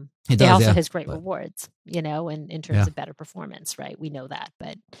 It also has great rewards, and in terms of better performance, right? We know that,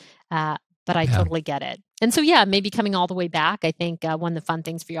 but I totally get it. And so, maybe coming all the way back, I think one of the fun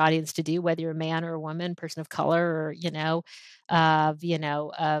things for your audience to do, whether you're a man or a woman, person of color, or,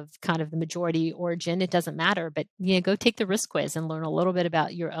 of kind of the majority origin, it doesn't matter, but, go take the risk quiz and learn a little bit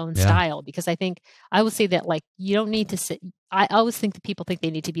about your own style. Because I think I will say that, like, you don't need to sit. I always think that people think they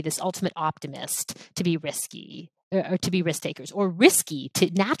need to be this ultimate optimist to be risky, or to be risk takers, or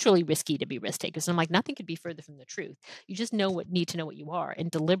naturally risky to be risk takers. And I'm like, nothing could be further from the truth. You just need to know what you are and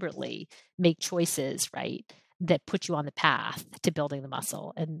deliberately make choices, right, that put you on the path to building the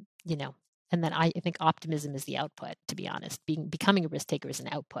muscle. And, and then I think optimism is the output, to be honest. Becoming a risk taker is an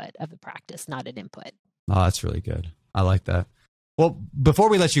output of the practice, not an input. Oh, that's really good. I like that. Well, before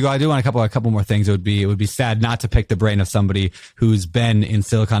we let you go, I do want a couple more things. It would be sad not to pick the brain of somebody who's been in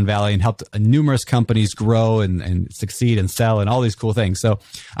Silicon Valley and helped numerous companies grow and succeed and sell and all these cool things. So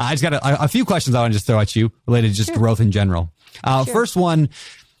I just got a few questions I want to just throw at you related to just growth in general. First one,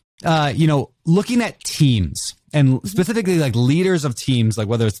 looking at teams and specifically like leaders of teams, like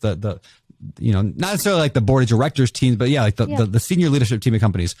whether it's the not necessarily like the board of directors teams, but like the senior leadership team of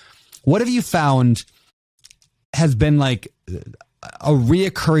companies. What have you found has been like a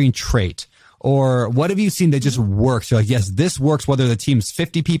reoccurring trait, or what have you seen that just works? You're like, yes, this works, whether the team's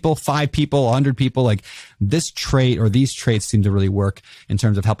 50 people, 5 people, 100 people, like this trait or these traits seem to really work in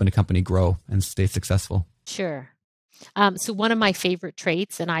terms of helping a company grow and stay successful. Sure. So one of my favorite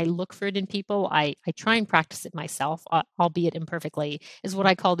traits, and I look for it in people, I try and practice it myself, albeit imperfectly, is what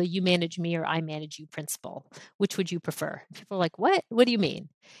I call the you manage me or I manage you principle. Which would you prefer? People are like, what? What do you mean?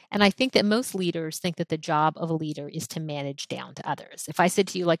 And I think that most leaders think that the job of a leader is to manage down to others. If I said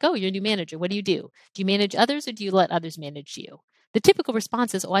to you like, oh, you're a new manager, what do? Do you manage others or do you let others manage you? The typical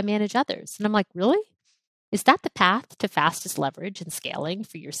response is, oh, I manage others. And I'm like, really? Is that the path to fastest leverage and scaling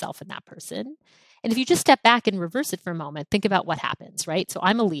for yourself and that person? And if you just step back and reverse it for a moment, think about what happens, right? So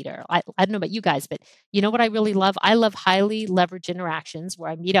I'm a leader. I don't know about you guys, but you know what I really love? I love highly leveraged interactions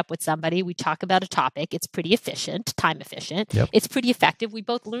where I meet up with somebody. We talk about a topic. It's pretty efficient, time efficient. Yep. It's pretty effective. We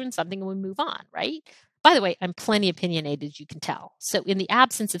both learn something and we move on, right? By the way, I'm plenty opinionated, as you can tell. So in the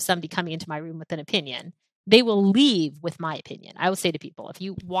absence of somebody coming into my room with an opinion, they will leave with my opinion. I will say to people, if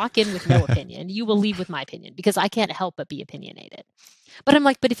you walk in with no opinion, you will leave with my opinion because I can't help but be opinionated. But I'm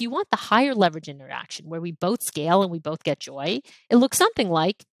like, but if you want the higher leverage interaction where we both scale and we both get joy, it looks something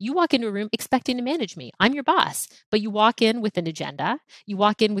like you walk into a room expecting to manage me. I'm your boss, but you walk in with an agenda. You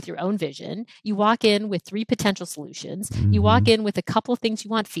walk in with your own vision. You walk in with 3 potential solutions. Mm-hmm. You walk in with a couple of things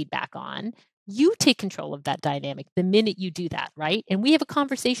you want feedback on. You take control of that dynamic the minute you do that, right? And we have a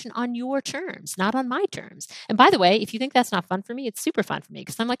conversation on your terms, not on my terms. And by the way, if you think that's not fun for me, it's super fun for me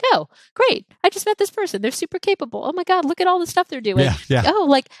because I'm like, oh, great. I just met this person. They're super capable. Oh my God, look at all the stuff they're doing. Yeah.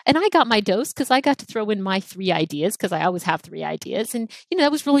 Oh, and I got my dose because I got to throw in my 3 ideas because I always have 3 ideas. And,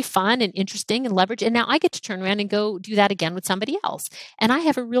 that was really fun and interesting and leverage. And now I get to turn around and go do that again with somebody else. And I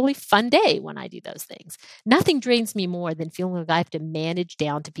have a really fun day when I do those things. Nothing drains me more than feeling like I have to manage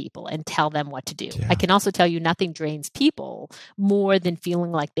down to people and tell them what to do. Yeah. I can also tell you nothing drains people more than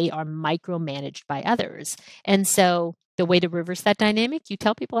feeling like they are micromanaged by others. And so the way to reverse that dynamic, you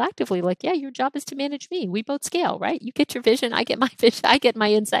tell people actively, like, yeah, your job is to manage me. We both scale, right? You get your vision, I get my vision, I get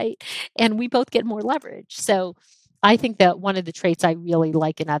my insight, and we both get more leverage. So I think that one of the traits I really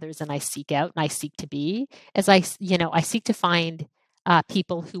like in others and I seek out and I seek to be is I seek to find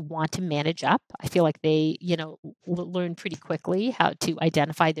people who want to manage up. I feel like they, learn pretty quickly how to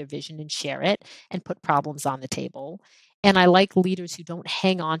identify their vision and share it and put problems on the table. And I like leaders who don't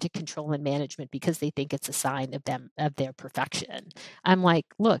hang on to control and management because they think it's a sign of their perfection. I'm like,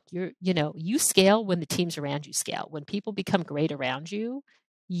 look, you scale when the teams around you scale. When people become great around you,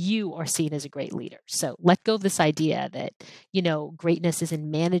 you are seen as a great leader. So let go of this idea that, greatness is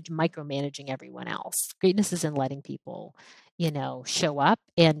in micromanaging everyone else. Greatness is in letting people, show up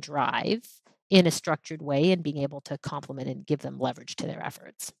and drive in a structured way and being able to complement and give them leverage to their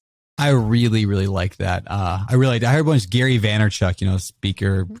efforts. I really, really like that. I heard once Gary Vaynerchuk,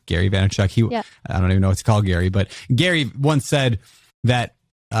 speaker Gary Vaynerchuk. I don't even know what to call Gary, but Gary once said that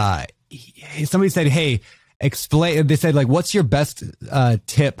somebody said, hey, explain. They said, like, what's your best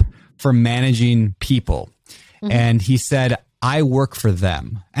tip for managing people? Mm-hmm. And he said, I work for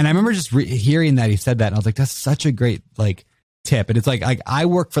them. And I remember just hearing that he said that, and I was like, that's such a great tip. And it's like I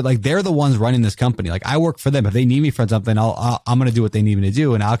work for, they're the ones running this company. Like, I work for them. If they need me for something, I'm going to do what they need me to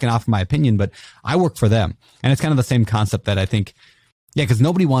do, and I can offer my opinion, but I work for them. And it's kind of the same concept that I think Yeah, because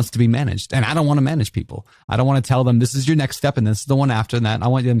nobody wants to be managed. And I don't want to manage people. I don't want to tell them this is your next step and this is the one after that. I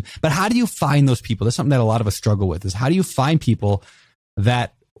want them. But how do you find those people? That's something that a lot of us struggle with, is how do you find people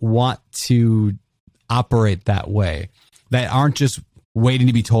that want to operate that way, that aren't just waiting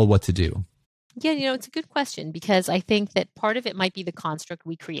to be told what to do? Yeah, it's a good question, because I think that part of it might be the construct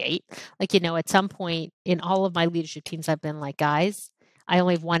we create. Like, at some point in all of my leadership teams, I've been like, guys, I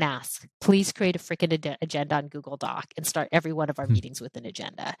only have one ask. Please create a freaking agenda on Google Doc and start every one of our meetings with an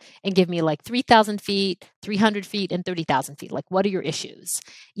agenda, and give me like 3,000 feet, 300 feet, and 30,000 feet. Like, what are your issues?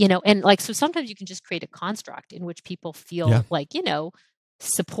 And like, so sometimes you can just create a construct in which people feel like,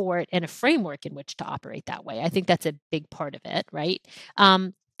 support and a framework in which to operate that way. I think that's a big part of it, right?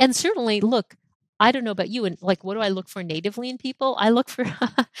 And certainly, look, I don't know about you, and like, what do I look for natively in people? I look for,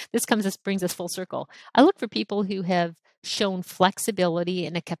 this brings us full circle. I look for people who have shown flexibility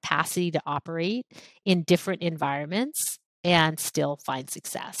and a capacity to operate in different environments and still find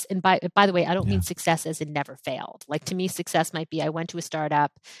success. And by the way, I don't mean success as in never failed. Like, to me, success might be, I went to a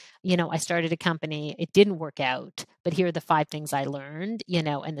startup, I started a company, it didn't work out, but here are the 5 things I learned,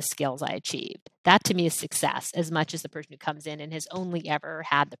 and the skills I achieved. That to me is success, as much as the person who comes in and has only ever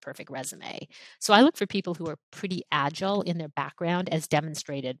had the perfect resume. So I look for people who are pretty agile in their background, as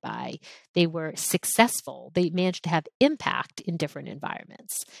demonstrated by they were successful. They managed to have impact in different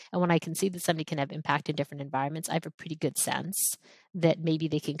environments. And when I can see that somebody can have impact in different environments, I have a pretty good sense that maybe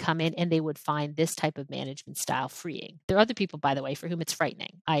they can come in and they would find this type of management style freeing. There are other people, by the way, for whom it's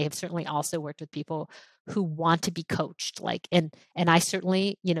frightening. I have certainly also worked with people who want to be coached, and I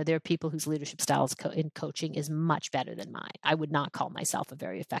certainly, there are people whose leadership styles in coaching is much better than mine. I would not call myself a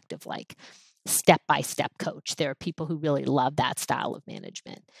very effective, like, step-by-step coach. There are people who really love that style of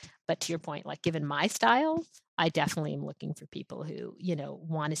management. But to your point, like, given my style, I definitely am looking for people who,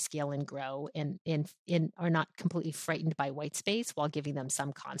 want to scale and grow and are not completely frightened by white space, while giving them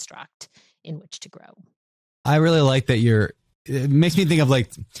some construct in which to grow. I really like that it makes me think of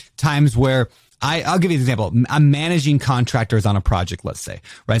like times where I'll give you an example. I'm managing contractors on a project, let's say,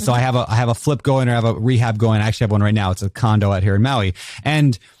 right? So I have a flip going, or I have a rehab going. I actually have one right now. It's a condo out here in Maui.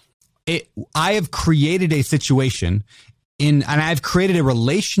 And I have created a situation and I've created a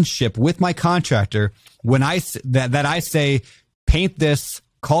relationship with my contractor when I say, paint this,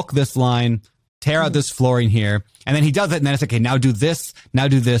 caulk this line, tear out this flooring here. And then he does it. And then it's okay, now do this, now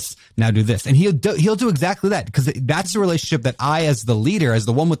do this, now do this. And he'll do exactly that, because that's the relationship that I, as the leader, as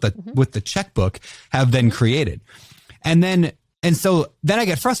the one with the checkbook, have then created. And so then I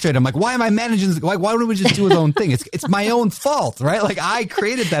get frustrated. I'm like, why am I managing this? Why don't we just do his own thing? It's my own fault, right? Like, I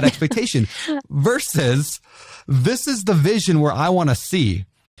created that expectation, versus this is the vision where I want to see.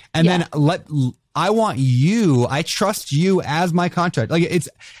 And then I trust you as my contract. Like,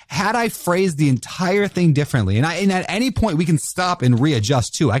 had I phrased the entire thing differently, and at any point we can stop and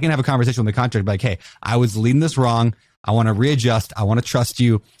readjust too. I can have a conversation with the contract, like, hey, I was leading this wrong. I want to readjust. I want to trust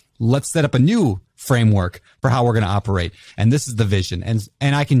you. Let's set up a new framework for how we're going to operate. And this is the vision.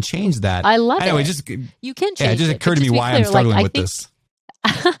 And I can change that. I love it. You can change it. It just occurred to me why I'm struggling with this.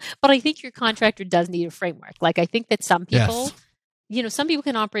 But I think your contractor does need a framework. Like, I think that some people, some people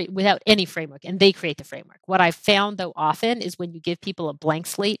can operate without any framework, and they create the framework. What I've found, though, often is when you give people a blank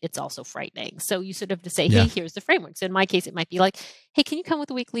slate, it's also frightening. So you sort of have to say, hey, here's the framework. So in my case, it might be like, hey, can you come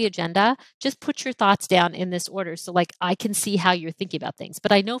with a weekly agenda? Just put your thoughts down in this order, so like I can see how you're thinking about things.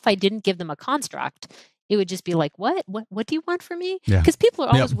 But I know if I didn't give them a construct, it would just be like, what do you want from me? Because people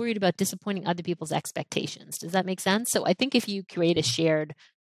are always worried about disappointing other people's expectations. Does that make sense? So I think if you create a shared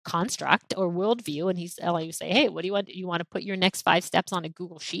construct or worldview, and he's telling you, say, hey, what do you want? You want to put your next 5 steps on a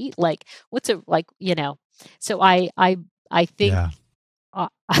Google sheet? Like, so I think,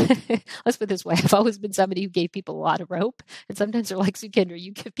 let's put it this way. I've always been somebody who gave people a lot of rope. And sometimes they're like, Sukhinder,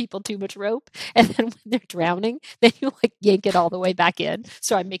 you give people too much rope. And then when they're drowning, then you like yank it all the way back in.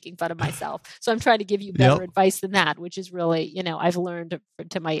 So I'm making fun of myself. So I'm trying to give you better advice than that, which is really, I've learned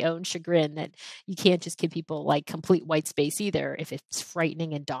to my own chagrin that you can't just give people like complete white space either if it's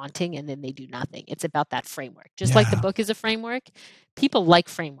frightening and daunting and then they do nothing. It's about that framework. Just like the book is a framework. People like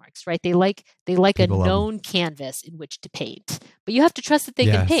frameworks, right? They like people a known canvas in which to paint, but you have to trust that they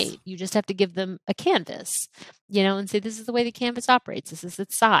can paint. You just have to give them a canvas, and say, this is the way the canvas operates. This is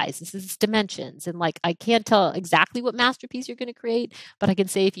its size. This is its dimensions. And like, I can't tell exactly what masterpiece you're going to create, but I can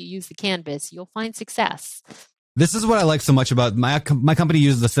say, if you use the canvas, you'll find success. This is what I like so much about my company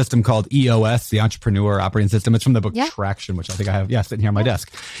uses a system called EOS, the Entrepreneur Operating System. It's from the book Traction, which I think I have sitting here on my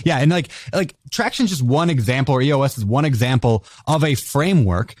desk. Yeah, and like Traction is just one example, or EOS is one example of a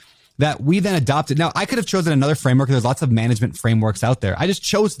framework that we then adopted. Now, I could have chosen another framework. There's lots of management frameworks out there. I just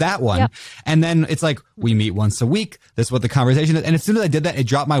chose that one. Yep. And then it's like, we meet once a week. This is what the conversation is. And as soon as I did that, it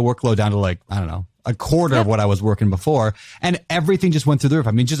dropped my workload down to like, I don't know, a quarter of what I was working before. And everything just went through the roof.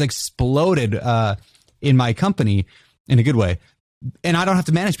 I mean, just exploded in my company in a good way. And I don't have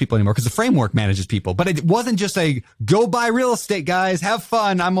to manage people anymore because the framework manages people. But it wasn't just a go buy real estate, guys. Have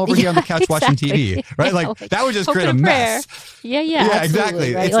fun. I'm over here on the couch watching TV, right? Like that would just create a mess. Yeah,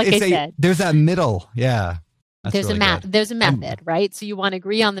 exactly. Right? Like I said, there's that middle. Yeah. There's a method, right? So you want to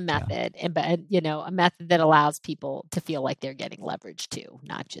agree on the method, but you know, a method that allows people to feel like they're getting leverage too,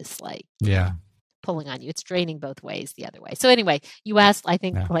 not just like pulling on you. It's draining both ways the other way. So anyway, you asked, I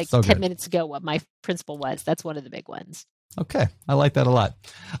think 10 minutes ago what my principle was. That's one of the big ones. Okay. I like that a lot.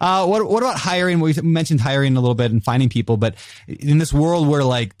 What about hiring? We mentioned hiring a little bit and finding people, but in this world where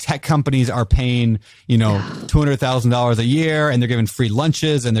like tech companies are paying, $200,000 a year and they're giving free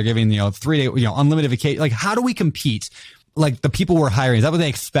lunches and they're giving, 3-day, unlimited vacation. Like, how do we compete? Like the people we're hiring, is that what they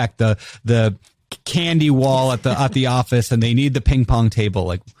expect? The candy wall at the office and they need the ping pong table.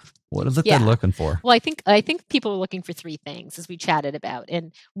 Like, what is it they're looking for? Well, I think people are looking for three things, as we chatted about.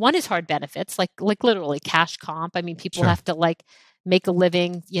 And one is hard benefits, like literally cash comp. I mean, people have to like make a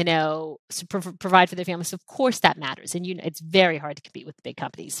living, provide for their families. So of course that matters. And it's very hard to compete with the big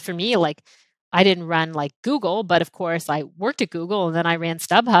companies. For me, like I didn't run like Google, but of course I worked at Google and then I ran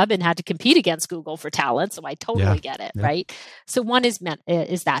StubHub and had to compete against Google for talent. So I totally get it, right? So one is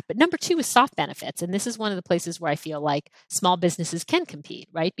that. But number two is soft benefits. And this is one of the places where I feel like small businesses can compete,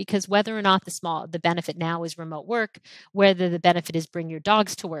 right? Because whether or not the benefit now is remote work, whether the benefit is bring your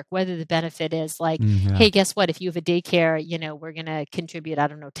dogs to work, whether the benefit is like, hey, guess what? If you have a daycare, we're going to contribute,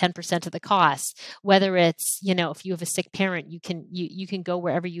 10% of the cost. Whether it's, if you have a sick parent, you can go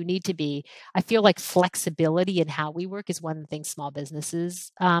wherever you need to be. I feel like flexibility in how we work is one of the things small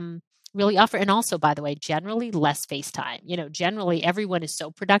businesses really offer. And also, by the way, generally less FaceTime. Generally everyone is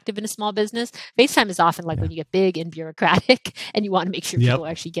so productive in a small business. FaceTime is often like when you get big and bureaucratic and you want to make sure people are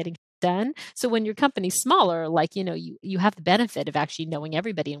actually getting done. So when your company's smaller, like, you have the benefit of actually knowing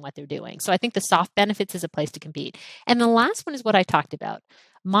everybody and what they're doing. So I think the soft benefits is a place to compete. And the last one is what I talked about.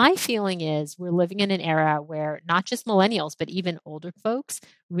 My feeling is we're living in an era where not just millennials, but even older folks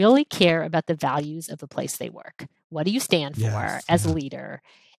really care about the values of the place they work. What do you stand for as a leader?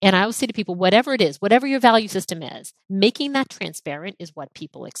 And I always say to people, whatever it is, whatever your value system is, making that transparent is what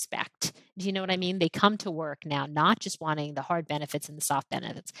people expect. Do you know what I mean? They come to work now not just wanting the hard benefits and the soft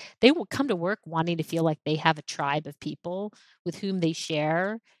benefits. They will come to work wanting to feel like they have a tribe of people with whom they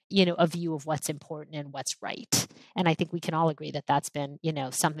share, a view of what's important and what's right. And I think we can all agree that that's been,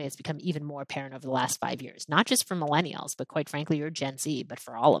 something that's become even more apparent over the last 5 years, not just for millennials, but quite frankly, you're Gen Z, but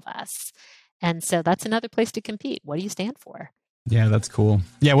for all of us. And so that's another place to compete. What do you stand for? Yeah, that's cool.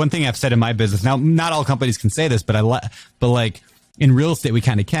 Yeah, one thing I've said in my business, now not all companies can say this, but like in real estate we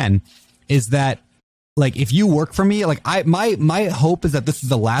kind of can, is that like if you work for me, like my hope is that this is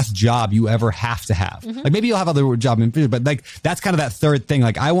the last job you ever have to have. Like maybe you'll have other job in the future, but like that's kind of that third thing.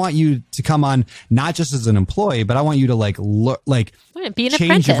 Like I want you to come on not just as an employee, but I want you to like look like be an change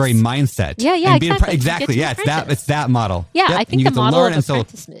apprentice. your very mindset. Yeah, exactly. Yeah, it's that model. Yeah, I think the model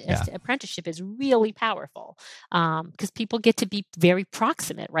of apprenticeship is really powerful because people get to be very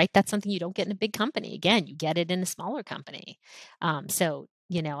proximate, right? That's something you don't get in a big company. Again, you get it in a smaller company.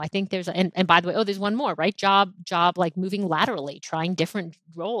 I think there's, and by the way, there's one more, right? Job, like moving laterally, trying different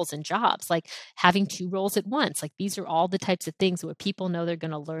roles and jobs, like having 2 roles at once. Like these are all the types of things where people know they're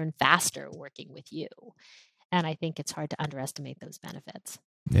going to learn faster working with you. And I think it's hard to underestimate those benefits.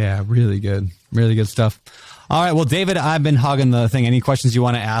 Yeah, really good stuff. All right. Well, David, I've been hogging the thing. Any questions you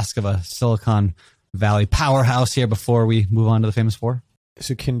want to ask of a Silicon Valley powerhouse here before we move on to the famous 4?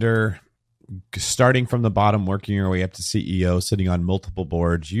 Sukhinder, starting from the bottom, working your way up to CEO, sitting on multiple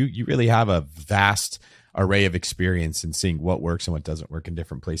boards, you really have a vast array of experience in seeing what works and what doesn't work in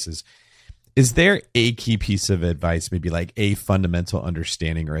different places. Is there a key piece of advice, maybe like a fundamental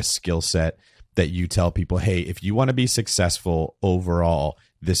understanding or a skill set that you tell people, hey, if you want to be successful overall,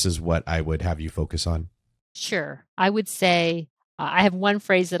 this is what I would have you focus on? Sure. I would say I have one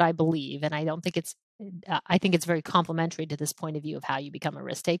phrase that I believe, and I think it's very complementary to this point of view of how you become a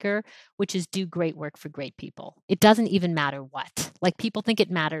risk taker, which is do great work for great people. It doesn't even matter what. Like people think it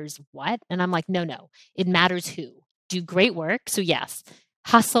matters what, and I'm like, no, it matters who. Do great work. So yes,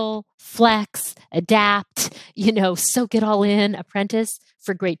 hustle, flex, adapt, soak it all in, apprentice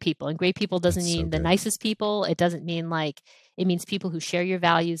for great people. And great people doesn't mean the nicest people. It doesn't mean it means people who share your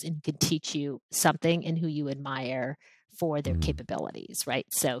values and can teach you something and who you admire for their capabilities, right?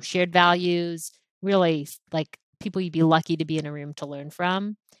 So shared values, really like people you'd be lucky to be in a room to learn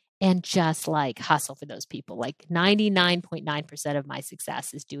from, and just like hustle for those people. Like 99.9% of my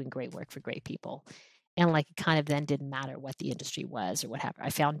success is doing great work for great people. And like, it kind of then didn't matter what the industry was or whatever.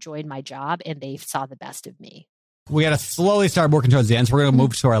 I found joy in my job and they saw the best of me. We got to slowly start working towards the end. So we're going to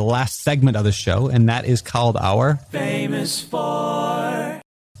move to our last segment of the show, and that is called our Famous Four.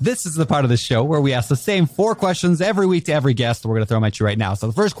 This is the part of the show where we ask the same 4 questions every week to every guest. We're going to throw them at you right now. So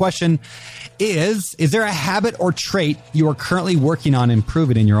the first question is there a habit or trait you are currently working on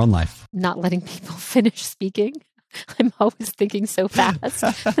improving in your own life? Not letting people finish speaking. I'm always thinking so fast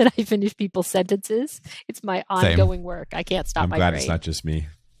that I finish people's sentences. It's my ongoing work. I can't stop my brain. I'm glad it's not just me.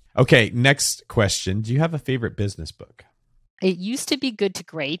 Okay, next question. Do you have a favorite business book? It used to be Good to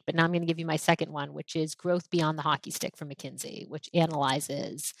Great, but now I'm going to give you my second one, which is Growth Beyond the Hockey Stick from McKinsey, which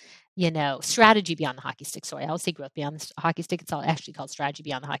analyzes, strategy beyond the hockey stick. Sorry, I always say Growth Beyond the Hockey Stick. It's actually called Strategy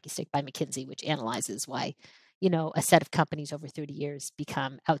Beyond the Hockey Stick by McKinsey, which analyzes why, a set of companies over 30 years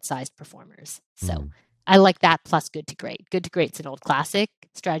become outsized performers. So I like that plus Good to Great. Good to Great's an old classic.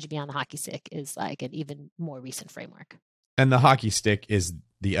 Strategy Beyond the Hockey Stick is like an even more recent framework. And the hockey stick is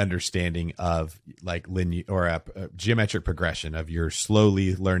the understanding of like linear or a geometric progression of you're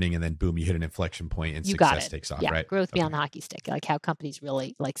slowly learning and then boom, you hit an inflection point and success takes off, right? Growth beyond the hockey stick, like how companies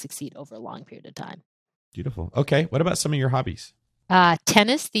really like succeed over a long period of time. Beautiful. Okay. What about some of your hobbies?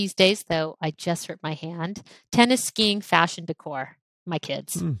 Tennis these days, though, I just hurt my hand. Tennis, skiing, fashion, decor. My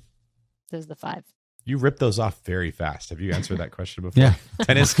kids. Those are the 5. You ripped those off very fast. Have you answered that question before? Yeah.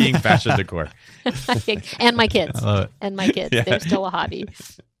 Tennis, skiing, fashion, decor. And my kids. And my kids. Yeah. They're still a hobby.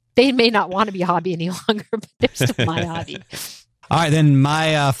 They may not want to be a hobby any longer, but they're still my hobby. All right, then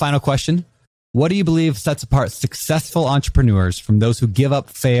my final question. What do you believe sets apart successful entrepreneurs from those who give up,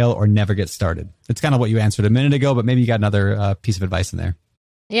 fail, or never get started? It's kind of what you answered a minute ago, but maybe you got another piece of advice in there.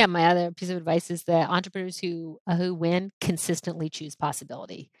 Yeah, my other piece of advice is that entrepreneurs who win consistently choose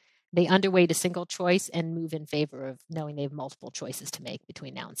possibility. They underweight a single choice and move in favor of knowing they have multiple choices to make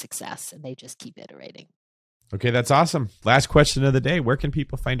between now and success, and they just keep iterating. Okay, that's awesome. Last question of the day. Where can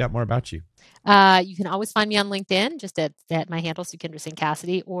people find out more about you? You can always find me on LinkedIn, just at my handle, Sukhinder Singh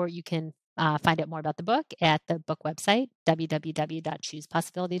Cassidy, or you can find out more about the book at the book website,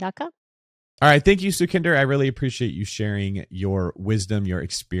 www.choosepossibility.com. All right. Thank you, Sukhinder. I really appreciate you sharing your wisdom, your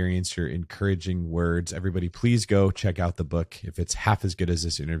experience, your encouraging words. Everybody, please go check out the book. If it's half as good as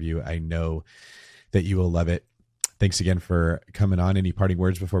this interview, I know that you will love it. Thanks again for coming on. Any parting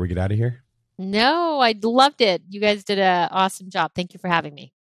words before we get out of here? No, I loved it. You guys did an awesome job. Thank you for having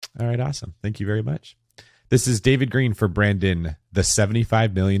me. All right. Awesome. Thank you very much. This is David Green for Brandon, the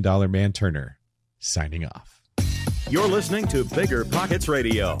 $75 million man Turner, signing off. You're listening to BiggerPockets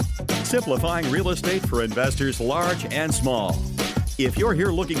Radio, simplifying real estate for investors large and small. If you're here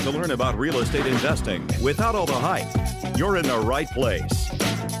looking to learn about real estate investing without all the hype, you're in the right place.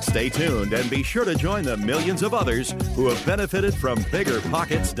 Stay tuned and be sure to join the millions of others who have benefited from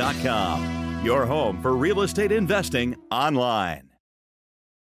BiggerPockets.com, your home for real estate investing online.